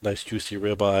 nice juicy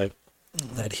ribeye,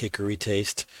 that hickory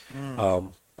taste.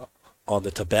 On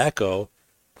the tobacco,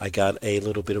 I got a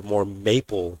little bit of more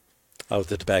maple out of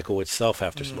the tobacco itself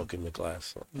after smoking the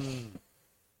glass. So.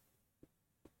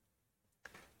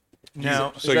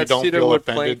 Now, So you don't feel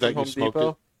offended that you smoked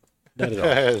it? Not at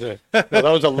all. No, that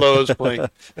was a Lowe's plank.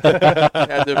 is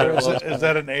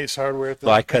that an Ace Hardware thing?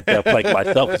 So I cut that plank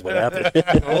myself is what happened.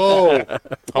 Oh,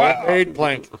 homemade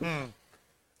plank.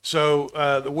 So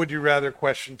the would you rather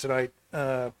question tonight,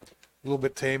 a little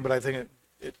bit tame, but I think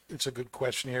it's a good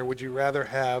question here. Would you rather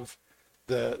have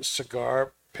the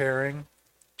cigar pairing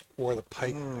or the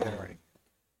pipe pairing?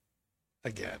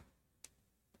 Again,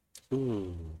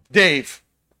 Dave,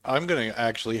 I'm going to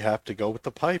actually have to go with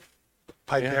the pipe.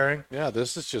 pipe pairing. Yeah,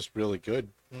 this is just really good.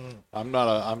 I'm not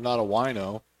a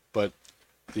wino, but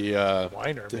the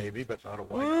Winer maybe, but not a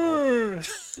winer.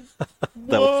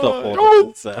 That was the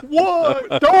whole sound.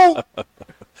 what? Don't.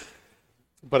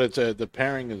 But it's the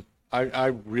pairing is. I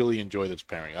really enjoy this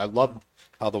pairing. I love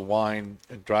how the wine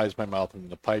it dries my mouth and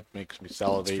the pipe makes me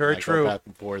salivate. very and I true. Go back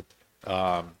and forth.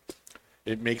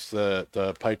 It makes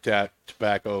the pipe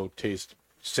tobacco taste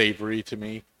savory to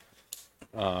me.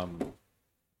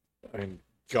 And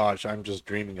gosh, I'm just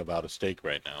dreaming about a steak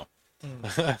right now.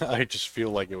 I just feel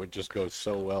like it would just go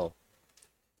so well.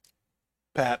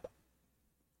 Pat,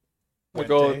 We'll Went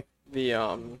go Dave.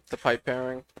 with the pipe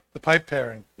pairing. the pipe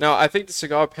pairing. Now, I think the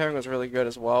cigar pairing was really good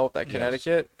as well, that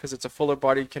Connecticut, because it's a fuller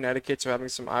bodied Connecticut, so having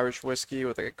some Irish whiskey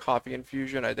with like a coffee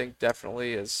infusion, I think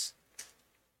definitely is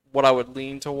what I would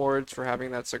lean towards for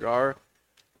having that cigar.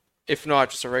 If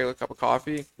not, just a regular cup of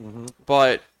coffee.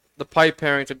 But the pipe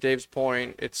pairing, to Dave's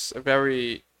point, it's a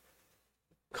very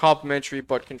complementary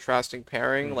but contrasting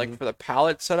pairing. Like for the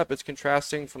palate setup, it's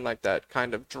contrasting from like that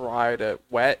kind of dry to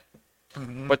wet.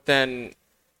 But then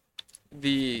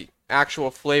the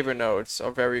actual flavor notes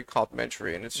are very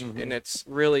complementary, and it's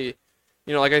really,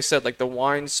 like I said, like the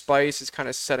wine spice is kind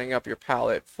of setting up your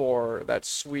palate for that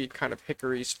sweet kind of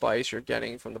hickory spice you're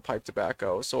getting from the pipe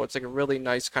tobacco. So it's like a really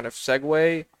nice kind of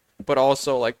segue, but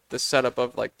also like the setup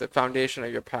of like the foundation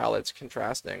of your palate's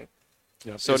contrasting.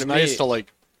 Yeah. So It's to nice me- to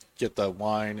like get the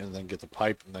wine and then get the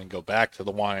pipe and then go back to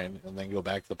the wine and then go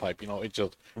back to the pipe. It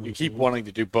just you keep wanting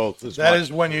to do both. That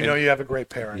is when you know you have a great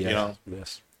pairing. know,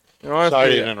 Yes. Honestly,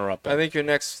 sorry to interrupt. I think your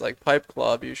next like pipe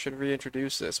club, you should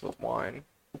reintroduce this with wine.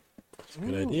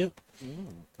 Good idea.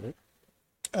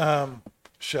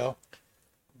 Shell,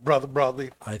 brother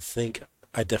Broadley. I think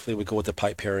I definitely would go with the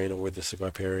pipe pairing over the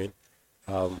cigar pairing,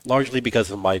 largely because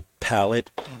of my palate.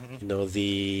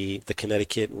 The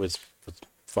Connecticut was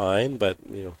fine, but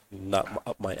not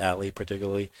up my alley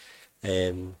particularly.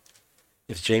 And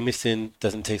if Jameson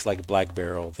doesn't taste like Black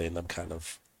Barrel, then I'm kind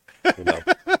of,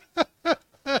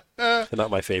 not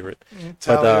my favorite.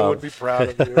 Talia would be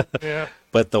proud of you. Yeah.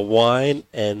 But the wine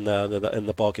and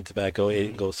the Balkan tobacco,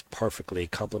 it goes perfectly,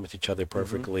 complements each other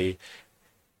perfectly.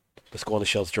 Let's go on the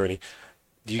Shell's journey.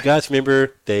 Do you guys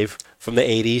remember, Dave, from the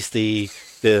 80s,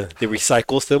 the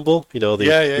recycle symbol? You know, the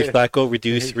recycle,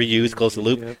 reduce, reuse, close the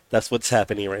loop. Yep. That's what's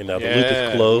happening right now. The loop Yeah,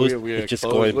 is closed. we It's just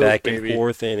closed going loop, back baby. and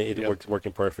forth, and it Yep.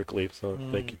 working perfectly. So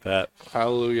thank you, Pat.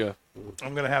 Hallelujah.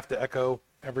 I'm going to have to echo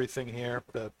everything here.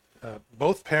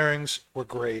 Both pairings were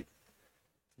great.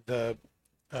 The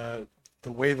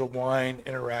way the wine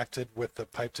interacted with the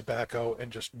pipe tobacco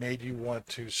and just made you want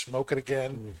to smoke it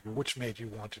again, which made you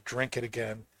want to drink it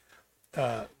again.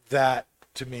 That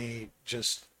to me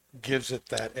just gives it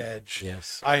that edge.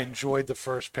 Yes. I enjoyed the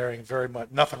first pairing very much.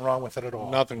 Nothing wrong with it at all.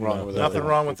 Nothing wrong with it. Nothing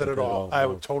wrong with it at all. I no.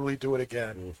 would totally do it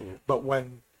again. But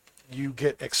when you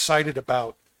get excited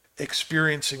about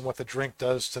experiencing what the drink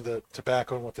does to the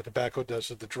tobacco and what the tobacco does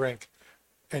to the drink,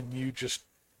 and you just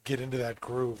get into that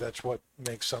groove, that's what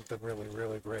makes something really,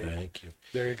 really great. Thank you.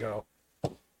 There you go.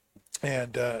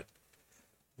 And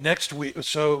next week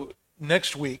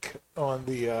on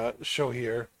the show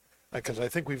here, because I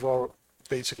think we've all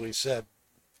basically said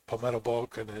Palmetto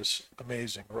Balkan is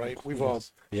amazing, right? We've all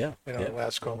Yeah. in our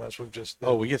last comments we've just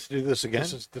Oh, we get to do this again?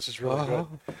 this is really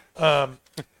good.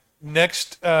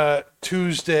 Next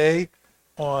Tuesday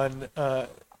on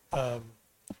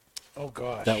oh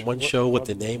gosh, That one show with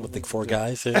the name with the four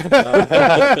guys. In.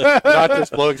 Not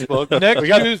just blowing smoke. next We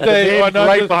got Tuesday the on not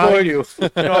right just behind blowing, you.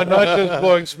 no, not just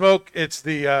blowing smoke. It's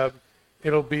the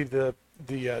it'll be the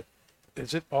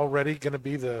is it already going to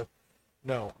be the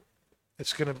no?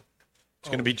 It's gonna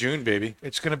be June, baby.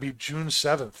 It's gonna be June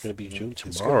 7th. It's gonna be June It's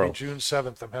going to tomorrow. be June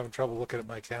 7th. I'm having trouble looking at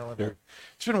my calendar.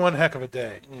 It's been one heck of a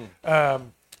day.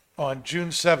 On June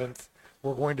 7th,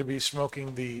 we're going to be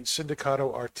smoking the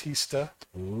Sindicato Artista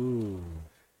Ooh.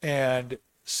 and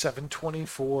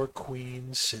 724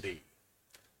 Queen City.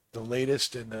 The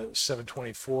latest in the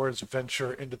 724's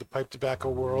venture into the pipe tobacco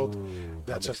world.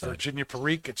 That's at Virginia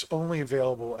Perique. It's only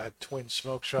available at Twin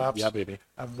Smoke Shops. Yeah, baby.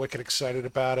 I'm wicked excited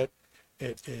about it.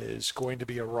 It is going to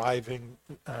be arriving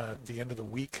at the end of the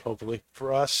week, Hopefully.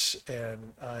 for us,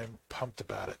 and I'm pumped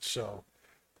about it. So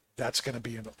that's going to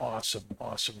be an awesome,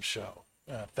 awesome show.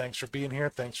 Thanks for being here.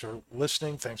 Thanks for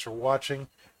listening. Thanks for watching.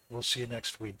 We'll see you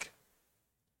next week.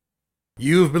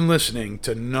 You've been listening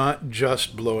to Not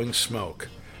Just Blowing Smoke,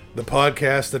 the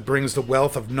podcast that brings the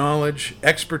wealth of knowledge,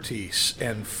 expertise,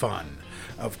 and fun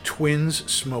of Twins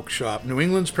Smoke Shop, New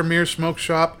England's premier smoke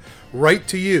shop, right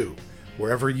to you,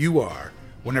 wherever you are,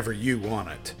 whenever you want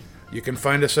it. You can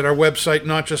find us at our website,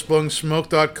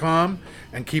 notjustblowingsmoke.com,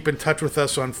 and keep in touch with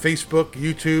us on Facebook,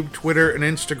 YouTube, Twitter, and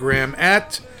Instagram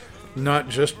at Not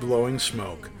Just Blowing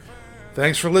Smoke.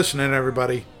 Thanks for listening,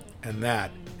 everybody, and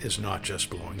that is Not Just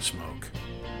Blowing Smoke.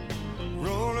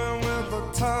 Rolling with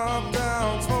the top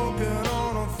down.